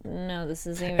like, no, this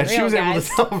isn't even And real, she was guys.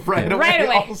 able to tell right away.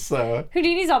 Also,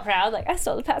 Houdini's all proud, like I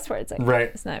stole the passport. It's like,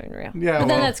 it's not even real. Yeah, but then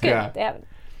well, that's good. yeah. They have it.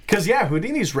 Because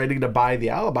Houdini's ready to buy the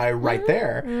alibi right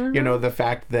there. You know, the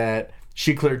fact that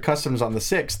she cleared customs on the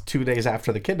 6th, 2 days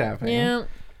after the kidnapping. Yeah.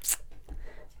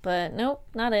 But nope,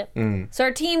 not it. So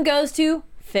our team goes to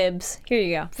Fibs. Here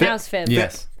you go. Now it's Fibs.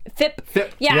 Yes. Fip.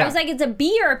 Yeah, I was like, it's a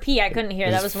B or a P. I couldn't hear.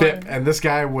 That was Fip, one. and this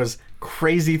guy was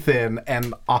crazy thin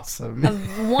and awesome.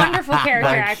 Wonderful character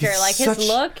actor. he's Like his such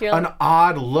look. You're an like,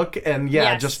 odd look, and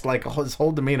Yes. just like his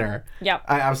whole demeanor. Yep.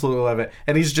 I absolutely love it.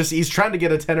 And he's trying to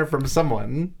get a tenner from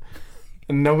someone,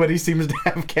 and nobody seems to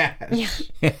have cash.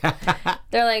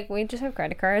 they're like, we just have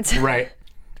credit cards. Right.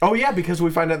 Oh yeah, because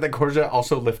we find out that Korja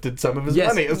also lifted some of his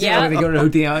money. as Yeah. well. They go to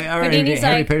Houdini. All right, Houdini's I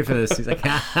already like- paid for this. He's like,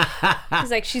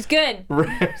 He's like, she's good.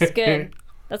 She's good.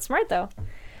 That's smart though.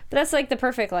 But that's like the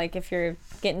perfect, like if you're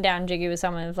getting down jiggy with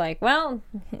someone, it's like, well,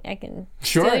 I can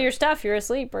steal your stuff. You're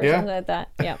asleep or something like that.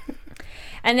 Yeah.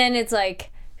 And then it's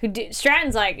like,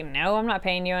 Stratton's like, no, I'm not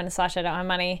paying you. And slash, I don't have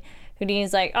money.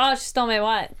 Houdini's like, oh, she stole my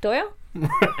what? Doyle?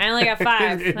 I only got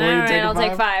 5. Will you All right, take I'll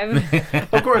take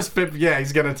 5. Of course, Pip. Yeah,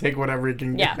 he's gonna take whatever he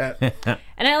can get.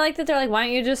 And I like that they're like, why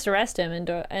don't you just arrest him?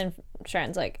 And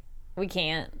Stratton's like, we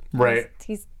can't. Right.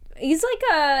 He's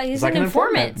like an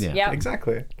informant. Yeah. Yep.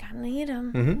 Exactly. Gotta need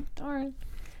him. Darn.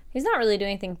 He's not really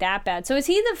doing anything that bad. So is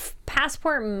he the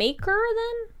passport maker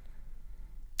then?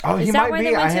 Oh, Is he that might why be.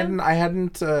 they went to him? I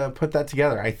hadn't put that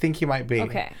together. I think he might be.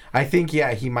 Okay. I think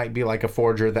he might be like a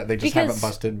forger that they just haven't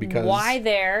busted because why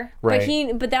there?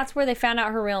 Right. But that's where they found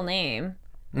out her real name.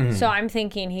 So I'm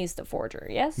thinking he's the forger.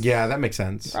 Yes. Yeah, that makes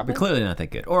sense. but clearly not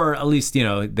that good. Or at least,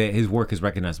 his work is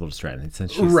recognizable to Stratton.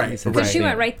 Since she's, Right, since right. She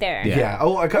went right there. Yeah.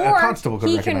 Oh, a Or constable could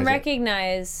he recognize can it.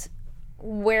 recognize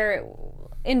where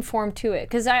informed to it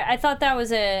because I thought that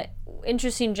was a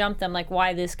interesting jump. Them like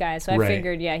why this guy? So I Right.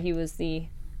 figured he was the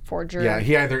forger. Yeah,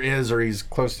 he either is or he's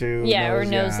close to. or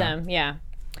knows them. Yeah.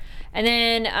 And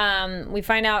then we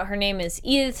find out her name is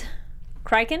Edith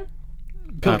Criken.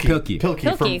 Pilkey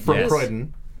Pilkey. from Yes.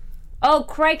 Croydon. Oh,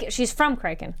 Criken. She's from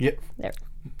Criken. Yeah. There.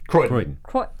 Croydon.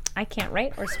 I can't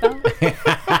write or spell.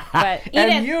 But Edith.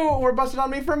 And you were busted on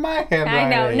me for my handwriting. I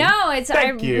know. No, it's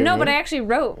Thank you. No, but I actually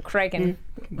wrote Criken.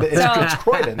 It's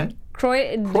Croydon.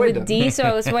 Croydon Croydon. with D.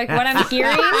 So it's like what I'm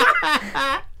hearing.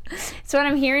 It's what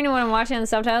I'm hearing and what I'm watching on the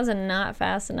subtitles, and not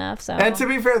fast enough. So. And to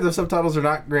be fair, the subtitles are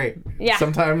not great. Yeah.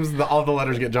 Sometimes all the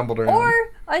letters get jumbled around. Or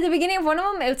at the beginning of one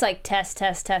of them, it's like test.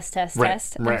 Right.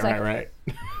 And I was like, Right.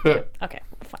 Okay,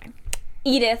 fine.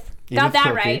 Edith. Got Edith that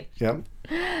Pilkey. right.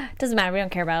 Yep. Doesn't matter. We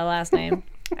don't care about the last name.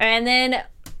 And then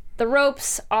the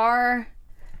ropes are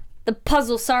the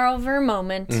puzzle solver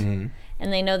moment.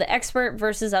 And they know the expert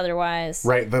versus otherwise.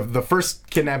 Right. The first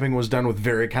kidnapping was done with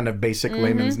very kind of basic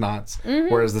layman's knots,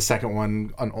 whereas the second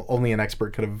one, only an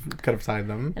expert could have tied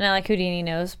them. And I like Houdini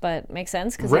knows, but makes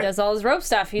sense because Right. he does all his rope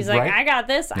stuff. He's like, Right. I got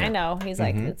this. I know. He's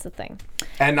like, it's a thing.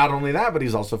 And not only that, but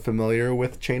he's also familiar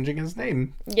with changing his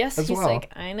name. Yes, as he's well.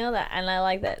 like, I know that. And I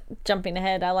like that, jumping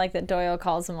ahead, I like that Doyle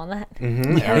calls him on that.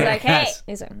 Mm-hmm. He's like, hey. Yes.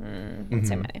 He's like, don't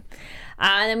say my name.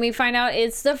 And then we find out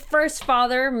it's the first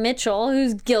father, Mitchell,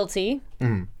 who's guilty.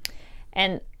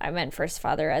 And I meant first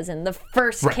father as in the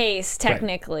first case,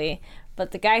 technically.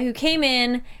 But the guy who came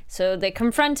in, so they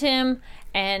confront him,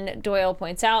 and Doyle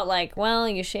points out, like, well,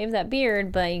 you shaved that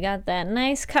beard, but you got that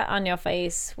nice cut on your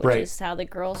face, which is how the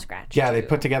girl scratched Yeah, you. they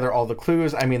put together all the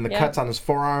clues. I mean, the cuts on his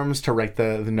forearms to write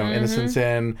the no innocence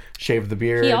in, shave the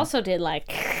beard. He also did, like...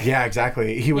 Yeah,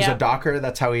 exactly. He was a docker.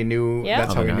 That's how he knew. Yep.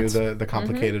 That's how he knew knots. the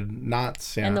complicated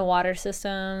knots. Yeah. And the water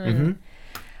system. And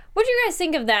what do you guys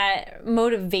think of that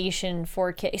motivation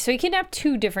for So he kidnapped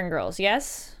 2 different girls,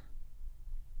 yes?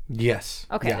 Yes.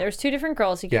 Okay, Yeah. there's 2 different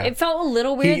girls. Yeah. It felt a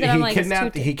little weird that I'm like,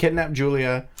 he kidnapped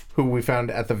Julia, who we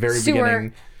found at the very sewer,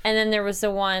 beginning. and then there was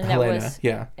the one that Helena, was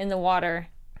yeah. in the water.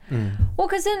 Well,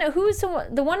 because then who's the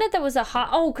one? The one that was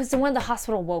because the one at the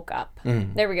hospital woke up.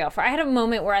 There we go. I had a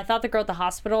moment where I thought the girl at the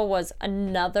hospital was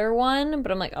another one,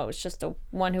 but I'm like, oh, it's just the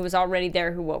one who was already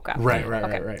there who woke up.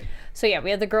 Right. So yeah,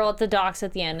 we had the girl at the docks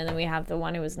at the end, and then we have the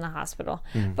one who was in the hospital.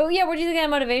 But yeah, what do you think of that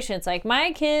motivation? It's like,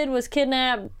 my kid was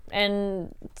kidnapped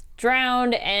and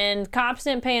drowned, and cops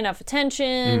didn't pay enough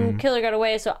attention. Killer got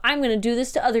away, so I'm gonna do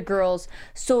this to other girls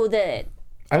so that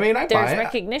I mean, I buy there's it.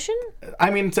 recognition. I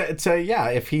mean, yeah,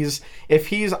 if he's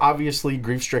obviously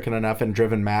grief stricken enough and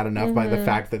driven mad enough by the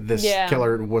fact that this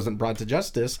killer wasn't brought to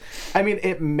justice, I mean,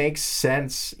 it makes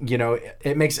sense. You know,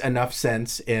 it makes enough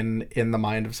sense in the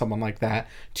mind of someone like that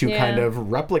to kind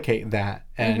of replicate that,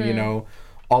 and you know,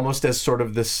 almost as sort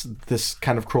of this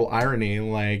kind of cruel irony,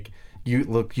 like,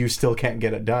 you still can't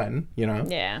get it done, you know.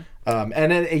 Yeah.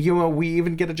 And then, you know, we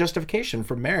even get a justification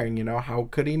for marrying. You know, how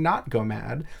could he not go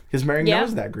mad? Because Marion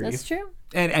knows that grief. That's true.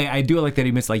 And I do like that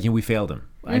he missed, like, we failed him.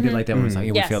 I did like that when he was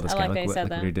like, we failed this I guy. like that he said Look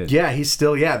that. what he did. Yeah, he's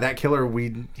still that killer.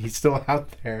 He's still out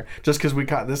there. Just because we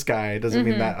caught this guy doesn't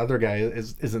mean that other guy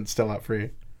isn't still out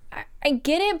free. I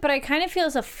get it, but I kind of feel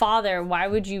as a father, why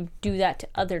would you do that to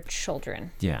other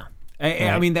children? Yeah.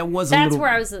 I mean, that was That's a little... where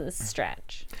I was at the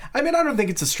stretch. I mean, I don't think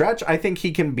it's a stretch. I think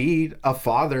he can be a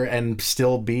father and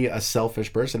still be a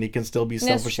selfish person. He can still be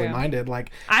selfishly true. minded. Like,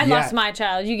 I lost my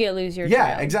child. You get to lose your child.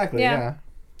 Yeah, exactly. Yeah.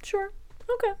 Sure.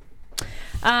 Okay.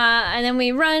 And then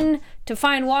we run to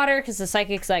find water because the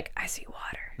psychic's like, I see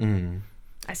water.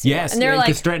 I see water. Yes, And they're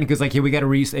like, threatening because, like, hey, we got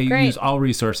to use all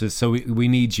resources, so we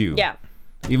need you. yeah.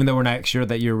 Even though we're not sure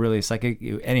that you're really psychic,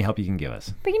 any help you can give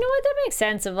us. But you know what? That makes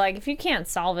sense of, like, if you can't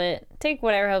solve it, take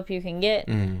whatever help you can get.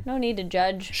 No need to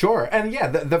judge. Sure. And yeah,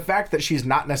 the fact that she's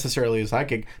not necessarily a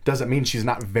psychic doesn't mean she's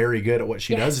not very good at what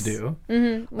she does do.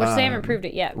 Which they haven't proved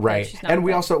it yet. but Right. she's not And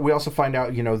we good. also find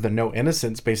out, the no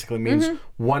innocence basically means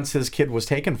once his kid was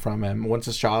taken from him, once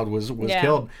his child was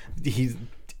killed,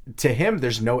 to him,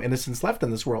 there's no innocence left in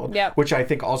this world. Yep. Which I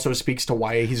think also speaks to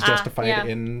why he's justified yeah.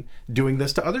 in doing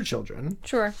this to other children.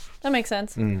 Sure. That makes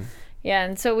sense. Yeah,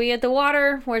 and so we get the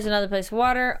water. Where's another place of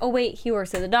water? Oh, wait, he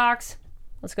works at the docks.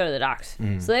 Let's go to the docks.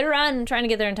 So they run, trying to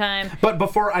get there in time. But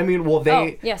before,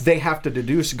 yes. they have to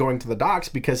deduce going to the docks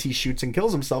because he shoots and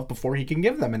kills himself before he can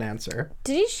give them an answer.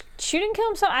 Did he shoot and kill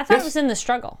himself? I thought it was in the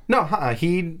struggle. No,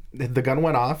 the gun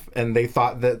went off and they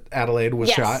thought that Adelaide was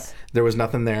Yes. shot. There was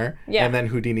nothing there. Yeah. And then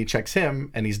Houdini checks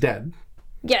him and he's dead.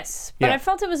 Yes, but Yeah. I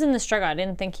felt it was in the struggle. I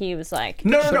didn't think he was like...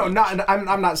 No, not.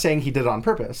 I'm not saying he did it on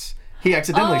purpose. He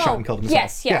accidentally shot and killed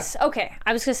himself. Yes. Yeah. Okay.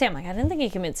 I was going to say, I'm like, I didn't think he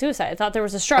committed suicide. I thought there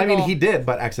was a struggle. I mean, he did,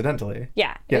 but accidentally.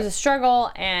 Yeah, it was a struggle,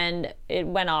 and it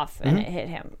went off, and it hit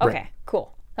him. Okay, Right.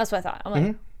 cool. That's what I thought. I'm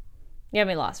like, you had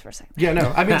me lost for a second. Yeah,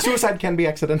 no. I mean, suicide can be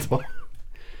accidental.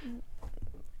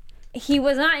 He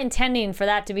was not intending for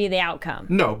that to be the outcome.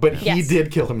 No, but he Yes.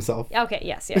 did kill himself. Okay,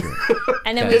 yes.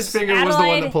 And then His finger was the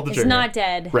one that pulled the is trigger. not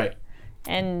dead. Right.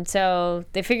 And so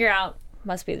they figure out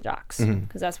must be the docks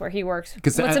because that's where he works.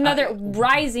 'Cause What's I- another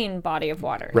rising body of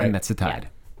water? Right. And that's the tide.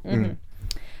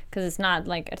 Because it's not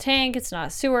like a tank. It's not a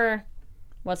sewer.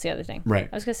 What's the other thing? Right.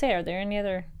 I was gonna say, are there any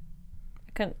other?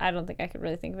 I don't think I could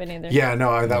really think of any other. Yeah,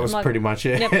 no, that was pretty much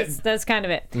it. Yep, that's kind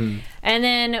of it. And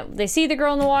then they see the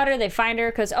girl in the water. They find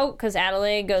her because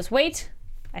Adelaide goes, wait,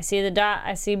 I see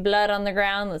I see blood on the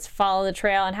ground. Let's follow the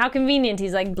trail. And how convenient,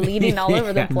 he's like bleeding all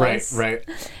over the place. Right.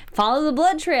 Follow the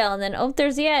blood trail, and then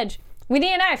there's the edge. We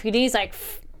need a knife. He's like,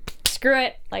 screw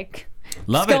it, like.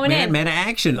 Love it's it, going man. in. Man of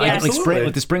action. Yeah. Like Absolutely. spring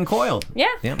with the spring coil. Yeah.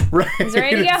 Yeah. Right. He's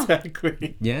ready to go.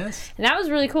 Exactly. Yes. And that was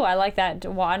really cool. I like that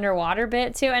underwater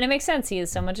bit too, and it makes sense. He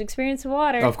has so much experience with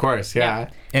water. Of course, yeah.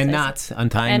 And knots.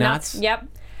 Untying And knots. Yep.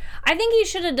 I think he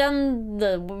should have done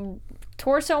the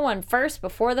torso one first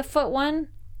before the foot one,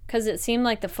 because it seemed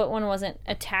like the foot one wasn't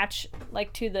attached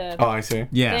like to the Oh, I see.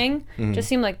 Yeah. thing. Just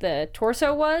seemed like the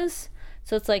torso was.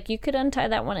 So it's like you could untie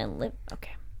that one and live.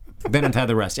 Okay. Then untie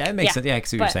the rest. Yeah, it makes Yeah, sense. Yeah, I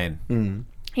see what but- you're saying.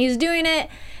 He's doing it,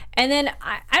 and then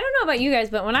I don't know about you guys,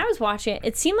 but when I was watching it,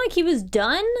 it seemed like he was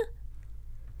done.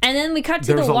 And then we cut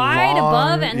to There's the a wide long-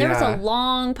 above, and there was yeah. a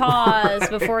long pause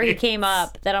before he came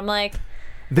up. That I'm like,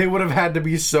 They would have had to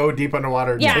be so deep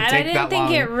underwater yeah, to and take I didn't that think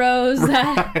long. it rose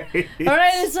that. Right. All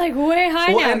right, it's like way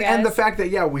high Well, now, and, guys. and the fact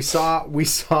that we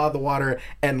saw the water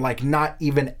and like not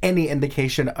even any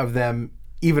indication of them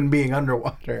even being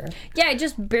underwater. yeah, it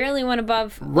just barely went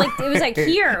above. Like it was like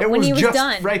here It when he was just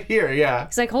done. right here. Yeah.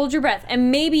 It's like hold your breath,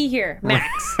 and maybe here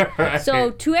max. Right. So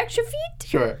 2 extra feet,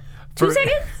 Sure. 2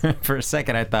 seconds. For a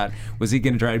second, I thought, was he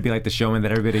going to try to be like the showman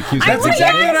that everybody accused? I of? was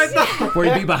Exactly what I Yes. thought.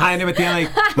 Where he'd be behind him at the end,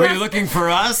 like, were you looking for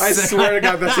us? I swear to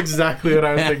God, that's exactly what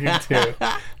I was thinking too.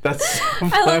 That's so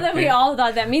I love that we funny. all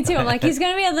thought that. Me too. I'm like, he's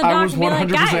gonna be at the I dock was and be like,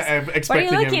 100% guys, what are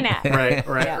expecting you looking him. at?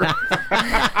 Right.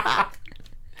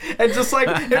 And just like,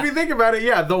 if you think about it,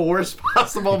 yeah, the worst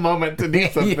possible moment to do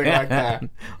something Yeah. like that.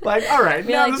 Like, all right,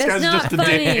 Be now like, this "That's guy's not just a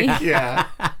funny." dick. Yeah.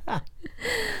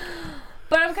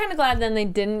 But I'm kind of glad then they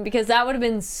didn't, because that would have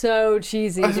been so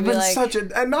cheesy It's to be been like, such a,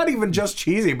 and not even just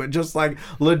cheesky, but just like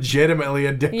legitimately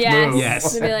a dick yes, move.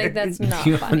 Yes. to be like, that's not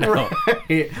You funny. know.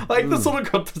 Like, this little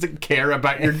girl doesn't care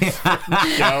about your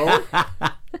show.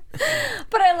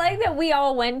 But I like that we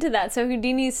all went to that. So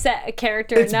Houdini set a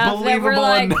character It's enough that we're believable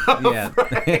like,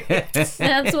 enough. Yeah.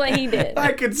 that's what he did.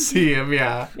 I could see him,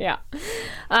 yeah. Yeah.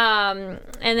 And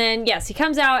then yes, he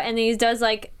comes out and he does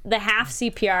like the half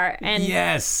CPR and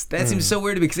Yes, that seems so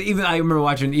weird to me because even I remember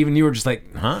watching. Even you were just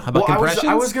like, "Huh? How about Well, compressions?"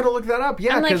 I was gonna look that up.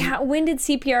 Yeah, I'm like, 'cause- when did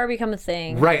CPR become a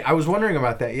thing? right. I was wondering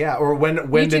about that. Yeah, or when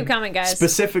YouTube did comment, guys.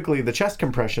 specifically the chest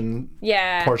compression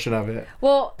Yeah. portion of it?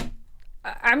 Well,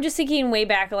 I'm just thinking way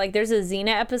back. Like, there's a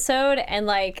Xena episode, and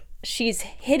like she's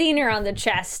hitting her on the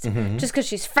chest Mm-hmm. just because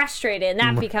she's frustrated, and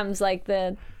that becomes like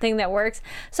the thing that works.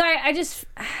 So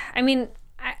I mean,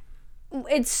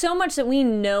 it's so much that we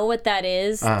know what that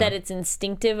is, that it's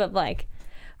instinctive of like.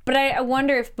 But I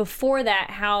wonder if before that,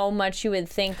 how much you would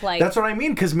think like. That's what I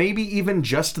mean, because maybe even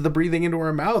just the breathing into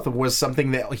her mouth was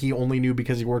something that he only knew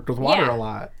because he worked with water Yeah. a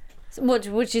lot.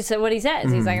 Which is what he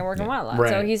says. He's like, I work in water a lot. So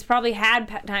Right. he's probably had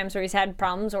times where he's had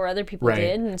problems or other people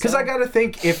did. and Because so- I gotta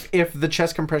think if the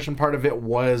chest compression part of it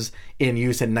was in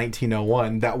use in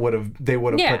 1901, they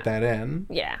would have Yeah. put that in.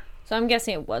 Yeah. So I'm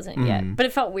guessing it wasn't yet. But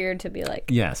it felt weird to be like,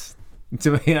 Yes.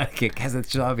 So yeah, because it's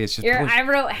just obvious. Just push. I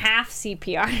wrote half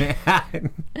CPR.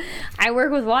 I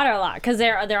work with water a lot because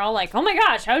they're all like, oh my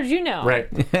gosh, how did you know? Right.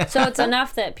 So it's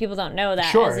enough that people don't know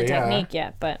that Sure, as a yeah. technique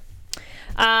yet. But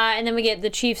and then we get the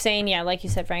chief saying, yeah, like you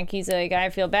said, Frank, he's like, I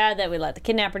feel bad that we let the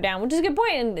kidnapper down, which is a good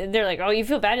point. And they're like, oh, you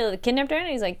feel bad you let the kidnapper down?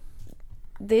 And he's like,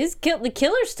 the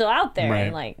killer's still out there.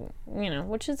 And Right. like,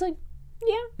 which is like,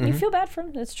 yeah, you feel bad for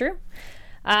him. That's true.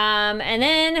 And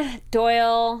then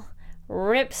Doyle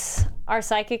rips our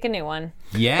psychic a new one.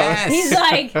 Yes. He's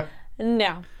like,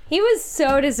 no. He was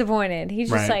so disappointed. He's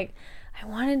just Right. like, I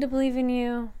wanted to believe in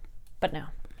you, but no.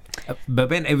 But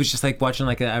then it was just like watching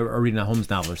or reading a Holmes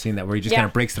novel or seeing that where he just Yeah. kind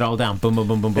of breaks it all down. Boom, boom,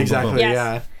 boom, boom, boom, Exactly. boom, boom.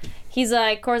 Yes. Yeah. He's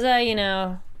like,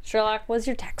 Korza, Sherlock, what's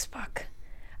your textbook?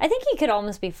 I think he could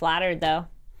almost be flattered, though.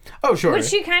 Oh, sure. Which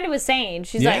she kind of was saying.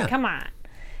 She's Yeah. like, come on.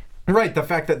 Right. The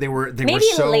fact that they were Maybe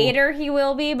so later he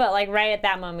will be, but like right at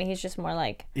that moment, he's just more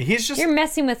like, He's just you're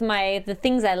messing with the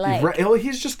things I like. Right, well,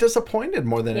 he's just disappointed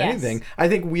more than Yes. anything. I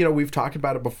think we've talked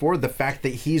about it before. The fact that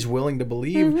he's willing to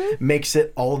believe makes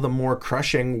it all the more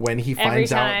crushing when he Mm-hmm. Every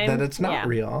finds out time. that it's not Yeah.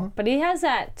 real. But he has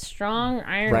that strong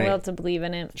iron Right. will to believe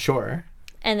in it. Sure.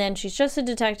 And then she's just a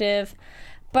detective.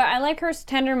 But I like her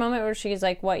tender moment where she's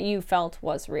like, what you felt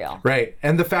was real. Right,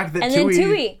 and the fact that And then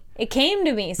Tui, it came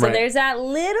to me. So Right. there's that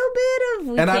little bit of,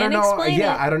 we and I can't don't know. explain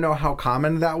Yeah, it. I don't know how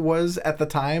common that was at the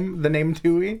time. The name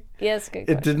Tui. Yes, good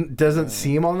It question. doesn't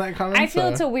seem all that common. I feel so-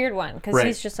 it's a weird one because Right.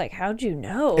 he's just like, how'd you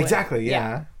know? exactly.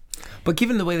 Yeah. But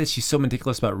given the way that she's so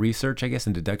meticulous about research, I guess,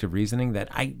 and deductive reasoning,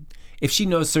 if she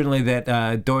knows certainly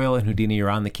that Doyle and Houdini are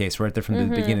on the case right there from Mm-hmm.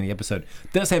 the beginning of the episode,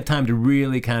 does have time to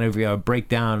really kind of break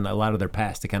down a lot of their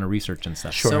past to kind of research and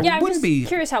stuff. Sure. So Yeah, it I'm wouldn't just be.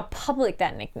 curious how public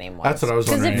that nickname was. That's what I was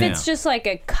Because if wondering. it's just like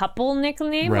a couple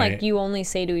nickname, Right. like you only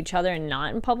say to each other and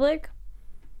not in public,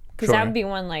 because Sure. that would be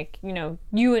one like,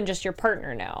 you and just your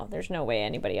partner know. There's no way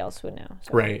anybody else would know. So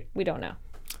Right. We don't know.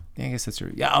 Yeah, I guess that's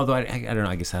true. Yeah, although I don't know.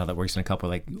 I guess how that works in a couple.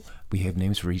 Like we have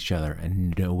names for each other,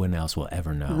 and no one else will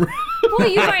ever know. Well,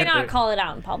 you might not call it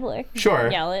out in public. Sure.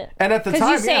 Yell it. And at the Because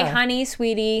time, you say yeah. honey,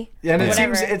 sweetie, And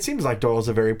whatever. it seems like Doyle's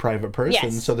a very private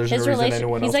person, Yes. so there's His no reason relation-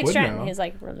 anyone he's else like would Stratton. know. His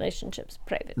like relationships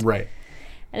private. Right.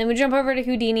 And then we jump over to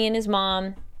Houdini and his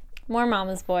mom. More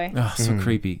mama's boy. Oh, so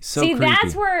creepy. So See, creepy.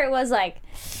 that's where it was like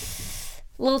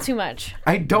a little too much.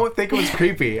 I don't think it was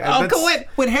creepy. Oh, go ahead.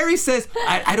 When Harry says,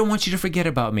 I don't want you to forget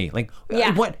about me. Like,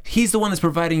 Yeah. what? He's the one that's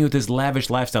providing you with this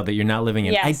lavish lifestyle that you're not living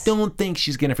in. Yes. I don't think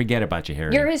she's going to forget about you,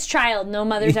 Harry. You're his child. No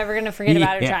mother's ever going to forget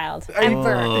about her Yeah. child.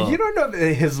 Ever. You don't know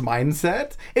his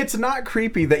mindset. It's not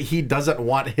creepy that he doesn't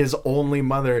want his only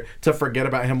mother to forget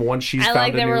about him once she's I found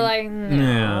like a that new... we're like,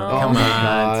 Yeah. Oh Come my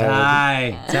on.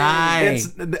 God. Die.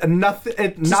 It's nothing.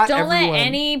 just Not don't everyone. let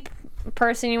any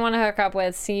person you want to hook up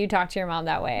with see you talk to your mom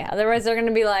that way. Otherwise, they're going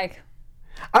to be like,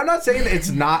 I'm not saying it's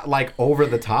not like over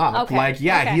the top. Okay, Like,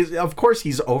 yeah, okay. he's of course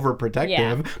he's overprotective,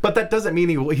 Yeah. but that doesn't mean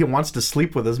he wants to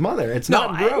sleep with his mother. It's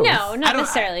not gross. no, not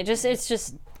necessarily. It's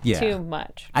just Yeah. too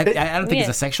much. I don't think it's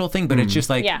a sexual thing, but it's just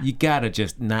like, Yeah. you got to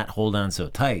just not hold on so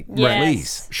tight. Yes.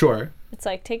 Release. Sure. It's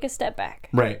like, take a step back.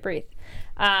 Right. Breathe.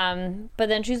 But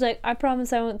then she's like, I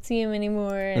promise I won't see him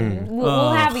anymore. And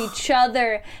we'll have each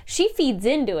other. She feeds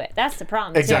into it. That's the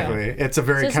problem, Exactly. too. It's a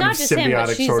very So it's kind not of just him, but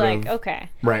symbiotic she's sort like, of. okay.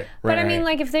 Right. But I mean, right.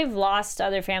 like, if they've lost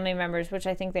other family members, which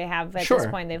I think they have at Sure. this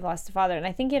point, they've lost a father. And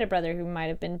I think he had a brother who might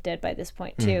have been dead by this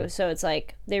point, too. So it's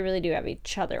like, they really do have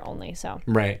each other only, so.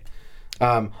 Right.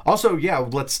 Also, yeah,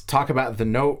 let's talk about the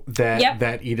note that Yep.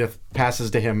 that Edith passes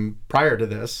to him prior to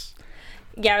this.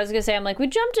 Yeah, I was gonna say, I'm like, we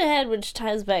jumped ahead, which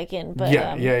ties back in, but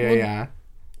Yeah.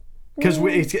 Because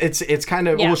it's kind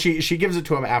of Yeah. well, she gives it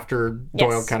to him after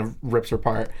Doyle Yes. kind of rips her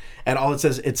apart, and all it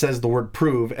says the word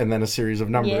prove and then a series of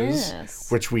numbers,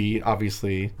 Yes. which we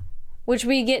obviously which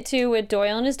we get to with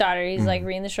Doyle and his daughter. He's Mm-hmm. like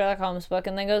reading the Sherlock Holmes book,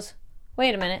 and then goes,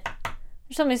 "Wait a minute,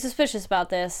 there's something suspicious about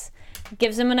this."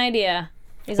 Gives him an idea.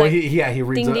 He's well like, he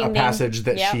reads ding, a ding, ding. passage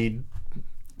that Yep. she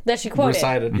that she quoted.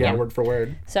 recited, word for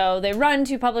word. So they run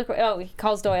to public. Oh, he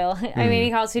calls Doyle. I mean,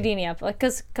 he calls Houdini up. Like,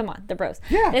 cause come on, they're bros.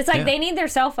 Yeah. It's like Yeah. they need their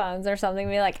cell phones or something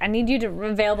to be like, I need you to be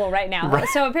available right now. Right.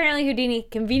 So apparently Houdini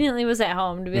conveniently was at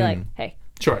home to be like, hey.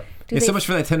 Sure. It's so much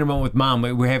for that tender moment with Mom.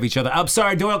 We have each other. I'm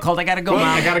sorry, Doyle called. I got to go, Mom.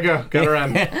 I gotta go. Gotta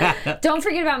run. Don't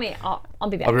forget about me. I'll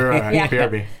be back. I'll be right. Yeah.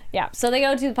 BRB. Yeah. So they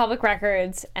go to the public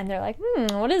records and they're like,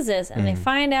 what is this? And they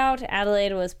find out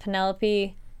Adelaide was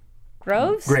Penelope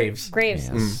Graves.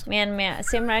 Graves. Man.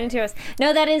 See, I'm writing to us.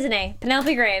 No, that is an A.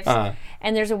 Penelope Graves.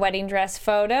 And there's a wedding dress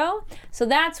photo. So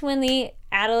that's when the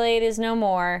Adelaide is no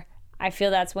more. I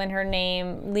feel that's when her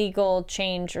name, legal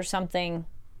change or something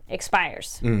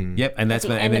expires. Yep, and that's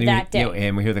when end of that day.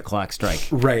 and we hear the clock strike.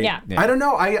 Right. Yeah. I don't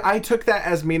know. I took that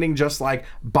as meaning just like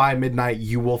by midnight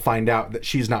you will find out that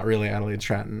she's not really Adelaide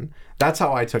Stratton. That's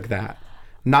how I took that.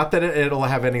 Not that it'll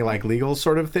have any like legal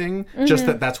sort of thing, just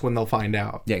that that's when they'll find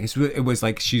out. Yeah, because it was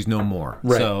like she's no more.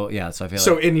 Right. So yeah, so I feel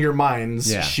So like in your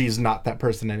minds, Yeah. she's not that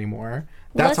person anymore.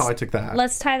 That's how I took that.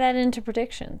 Let's tie that into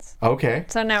predictions. Okay.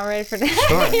 So now we're ready for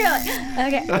You're like,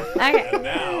 okay.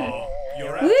 Now,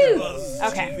 you're Woo!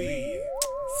 Okay.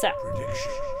 So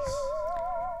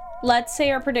let's say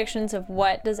our predictions of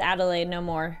what does Adelaide no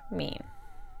more mean.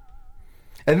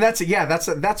 And that's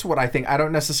what I think. I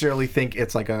don't necessarily think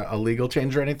it's like a legal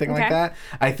change or anything like Okay. that.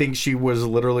 I think she was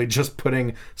literally just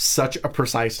putting such a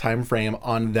precise time frame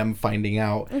on them finding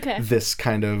out Okay. this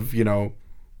kind of,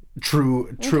 true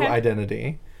Okay.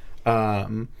 identity.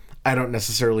 I don't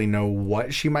necessarily know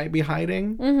what she might be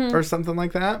hiding Mm-hmm. or something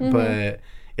like that, but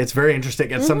it's very interesting.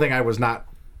 It's something I was not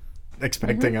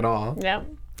expecting at all. Yep.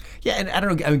 yeah, and I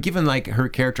don't know. I mean, given like her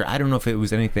character, I don't know if it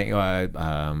was anything.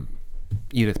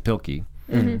 Edith Pilkey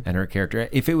and her character.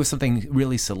 If it was something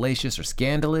really salacious or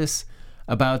scandalous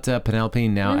about Penelope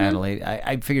and now Adelaide,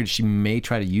 I figured she may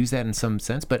try to use that in some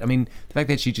sense. But I mean, the fact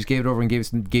that she just gave it over and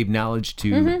gave knowledge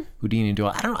to Houdini and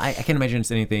Doyle, I don't know. I can't imagine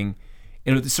it's anything.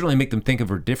 It'll certainly make them think of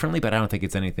her differently, but I don't think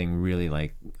it's anything really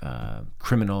like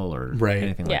criminal or Right.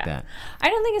 anything like that. I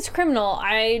don't think it's criminal.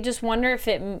 I just wonder if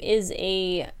it is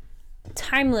a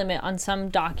time limit on some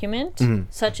document,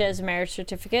 such as a marriage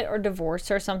certificate or divorce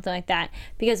or something like that,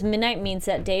 because midnight means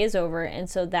that day is over, and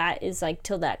so that is like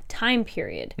till that time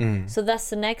period. So thus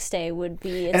the next day would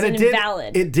be it's an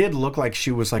invalid. It did look like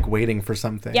she was like waiting for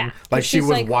something. Yeah, Like she she's,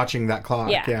 was like- watching that clock.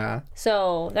 Yeah. Yeah.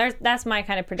 So that's my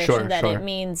kind of prediction Sure, that sure. it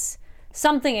means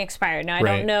something expired. Now I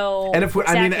Right. don't know. And if we,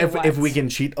 exactly if we what. can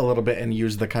cheat a little bit and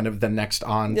use the kind of the next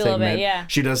on A little bit, segment, yeah.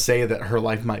 she does say that her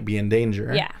life might be in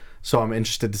danger. Yeah. So I'm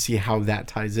interested to see how that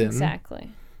ties in. Exactly.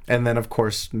 And then of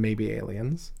course maybe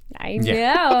aliens. I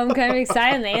know. I'm kind of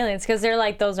excited in the aliens because they're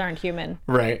like those aren't human,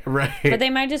 Right. but they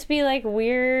might just be like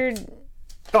weird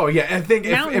Oh yeah, I think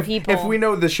Mountain people. if we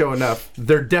know the show enough,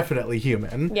 they're definitely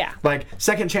human. Yeah. Like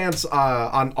Second Chance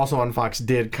on Fox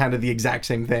did kind of the exact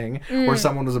same thing, where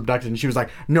someone was abducted and she was like,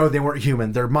 "No, they weren't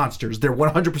human. They're monsters. They're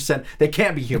 100%. They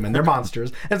can't be human. They're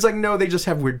monsters." And it's like, no, they just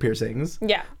have weird piercings.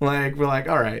 Yeah. Like we're like,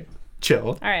 all right, chill.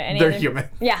 All right. Any they're other- human.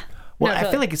 Yeah. Well, No, I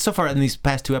feel totally. like so far in these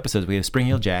past 2 episodes, we have Spring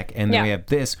Heel Jack, and then Yeah. we have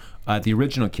this, the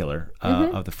original killer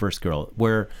of the first girl,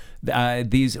 where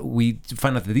we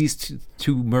find out that these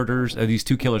two murders, these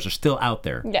 2 killers are still out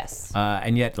there. Yes.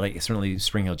 And yet, like certainly,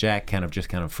 Spring Heel Jack kind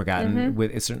of forgotten.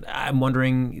 Mm-hmm. I'm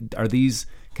wondering, are these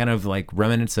kind of like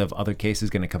remnants of other cases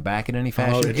going to come back in any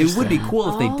fashion? It would be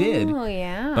cool if they did. Oh,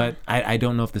 yeah. But I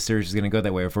don't know if the series is going to go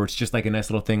that way, or if it's just like a nice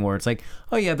little thing where it's like,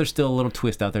 oh yeah, there's still a little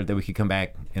twist out there that we could come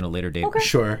back in a later date. Okay.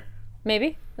 Sure.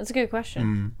 Maybe. That's a good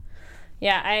question.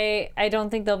 Yeah, I don't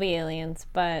think they'll be aliens,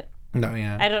 but No,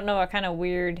 yeah. I don't know what kind of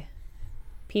weird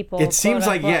people. It seems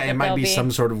like, quote-unquote, it that might they'll be some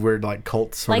sort of weird like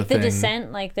cult sort like of the thing.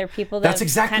 Descent, like they're people that That's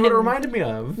exactly kind what it of reminded me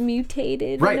of.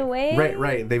 mutated Right, in a way.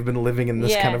 right. They've been living in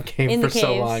this Yeah, kind of cave in for the so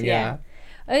caves, long. Yeah.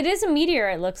 It is a meteor,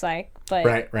 it looks like, but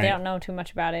Right. they don't know too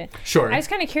much about it. Sure. I was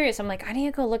kind of curious. I'm like, I need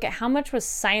to go look at how much was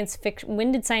science fiction.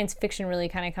 When did science fiction really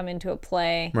kind of come into a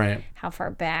play? Right. How far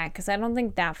back? Because I don't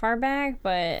think that far back,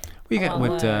 but We got I'll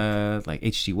with look. like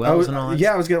H.G. Wells and all that.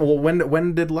 Yeah, I was gonna. Well,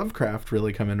 when did Lovecraft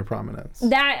really come into prominence?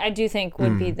 that I do think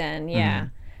would be then. Yeah.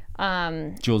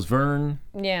 Jules Verne,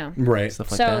 Yeah. Right.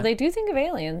 stuff like So that. they do think of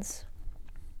aliens,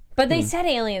 but they said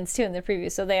aliens too in the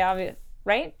preview. So they obviously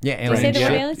right. yeah, They say alien they were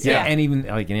ship. aliens? Yeah, Yeah. and even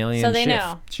like an alien So they ship.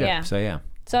 know. ship. Yeah. So yeah.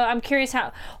 So I'm curious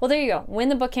how. Well, there you go. When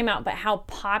the book came out, but how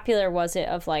popular was it?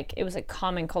 Of like, it was a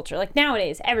common culture. Like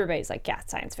nowadays, everybody's like, yeah,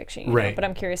 it's science fiction. You know? Right. But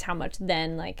I'm curious how much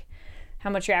then, like, how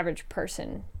much your average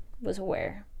person was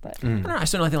aware. But I don't know, I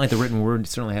certainly think like the written word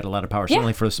certainly had a lot of power. Yeah.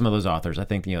 Certainly for some of those authors, I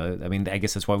think I mean, I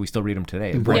guess that's why we still read them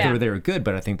today. Yeah. They were good,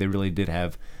 but I think they really did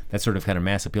have that sort of kind of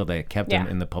mass appeal that kept them Yeah.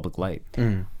 in the public light.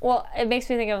 well, it makes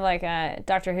me think of like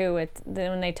Doctor Who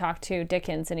when they talk to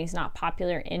Dickens and he's not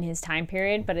popular in his time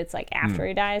period, but it's like after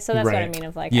he dies. So that's what I Right. mean.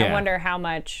 Of like, I Yeah. wonder how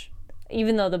much,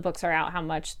 even though the books are out, how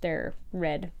much they're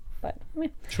read. But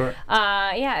Sure.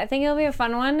 yeah, I think it'll be a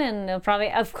fun one, and it'll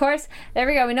probably, of course, there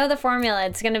we go. We know the formula.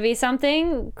 It's going to be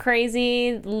something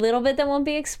crazy, little bit that won't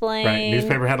be explained. Right.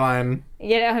 Newspaper headline.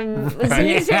 You know, it's a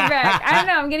newspaper. I don't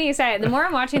know. I'm getting excited. The more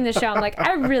I'm watching this show, I'm like,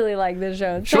 I really like this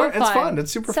show. It's Sure, so it's fun. fun.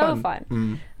 It's super so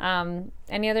fun.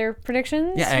 Any other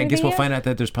predictions? Yeah, I we guess think we'll of? find out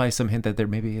that there's probably some hint that there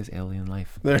maybe is alien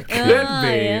life. There could be.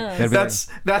 yes. That'd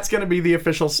be That's going to be the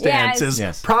official stance. Yes. Is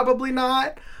Yes. probably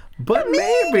not, but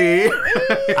maybe.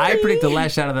 I predict the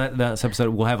last shot of that episode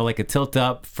will have like a tilt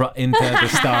up into the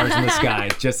stars in the sky,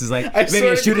 just as like I maybe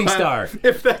swear a to shooting God, star.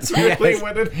 If that's really Yes.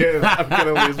 what it is, I'm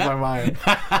going to lose my mind.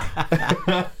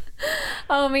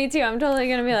 Oh, me too. I'm totally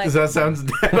going to be like, Does that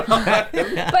sound dead on? but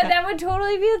that would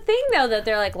totally be a thing, though, that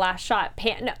they're like last shot,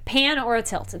 pan or a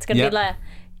tilt. It's going to Yep. be like,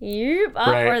 up,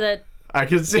 Right. or the. I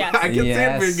can see. Yes. I can see it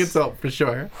Yes. being gets help for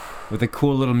sure. With a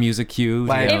cool little music cue.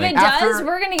 Like- If it After- does,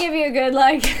 we're going to give you a good,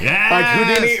 like. Like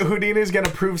Houdini's gonna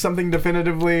prove something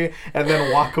definitively, and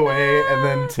then walk away, and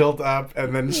then tilt up,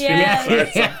 and then shoot.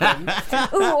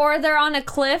 Yes. Ooh, or they're on a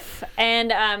cliff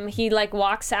and he like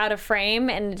walks out of frame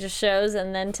and it just shows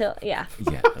and then yeah.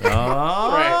 Yeah.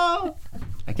 Oh,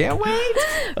 I can't wait.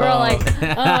 We're all like,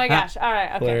 oh my gosh. All right,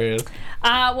 okay. Hilarious.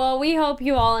 Well, we hope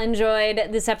you all enjoyed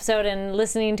this episode and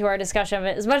listening to our discussion of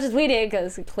it as much as we did,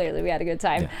 because clearly we had a good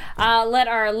time. Let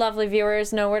our lovely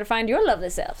viewers know where to find your lovely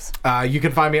selves. You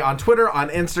can find me on Twitter, on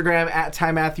Instagram at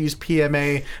Ty Matthews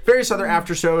PMA. Various other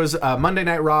after shows: Monday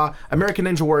Night Raw, American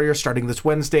Ninja Warrior starting this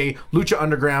Wednesday, Lucha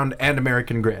Underground, and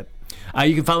American Grid.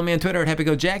 You can follow me on Twitter at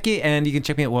HappyGoJackie, and you can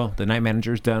check me out. Well, the Night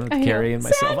Manager's done with Carrie and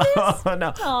myself. Oh,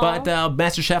 no. But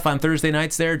Master Chef on Thursday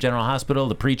nights there, General Hospital,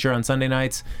 The Preacher on Sunday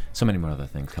nights. So many more other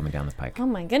things coming down the pike. Oh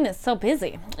my goodness, so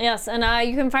busy. Yes, and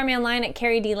you can find me online at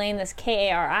Carrie D Lane. That's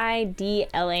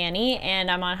KARIDLANE,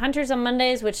 and I'm on Hunters on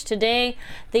Mondays, which today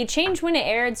they changed when it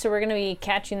aired, so we're going to be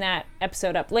catching that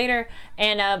episode up later.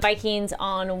 And Vikings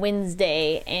on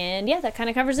Wednesday, and yeah, that kind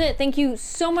of covers it. Thank you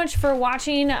so much for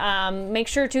watching. Make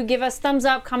sure to give us thumbs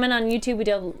up, comment on YouTube. We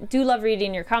do love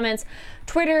reading your comments,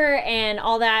 Twitter, and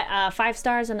all that. 5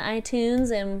 stars on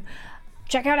iTunes, and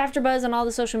check out AfterBuzz on all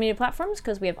the social media platforms,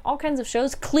 because we have all kinds of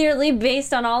shows clearly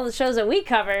based on all the shows that we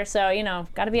cover. So, you know,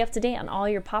 got to be up to date on all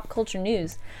your pop culture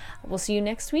news. We'll see you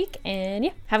next week, and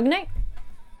yeah, have a good night.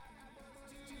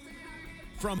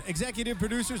 From executive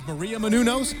producers Maria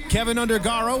Menounos, Kevin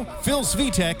Undergaro, Phil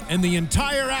Svitek, and the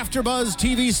entire AfterBuzz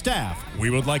TV staff, we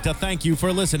would like to thank you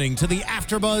for listening to the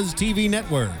AfterBuzz TV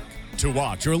network. To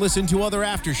watch or listen to other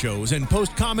after shows and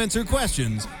post comments or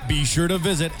questions, be sure to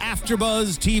visit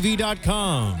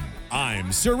AfterBuzzTV.com.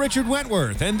 I'm Sir Richard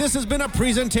Wentworth, and this has been a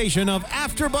presentation of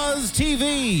AfterBuzz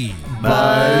TV.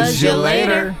 Buzz you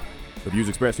later. The views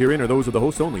expressed herein are those of the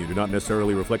hosts only and do not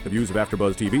necessarily reflect the views of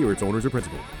AfterBuzz TV or its owners or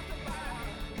principals.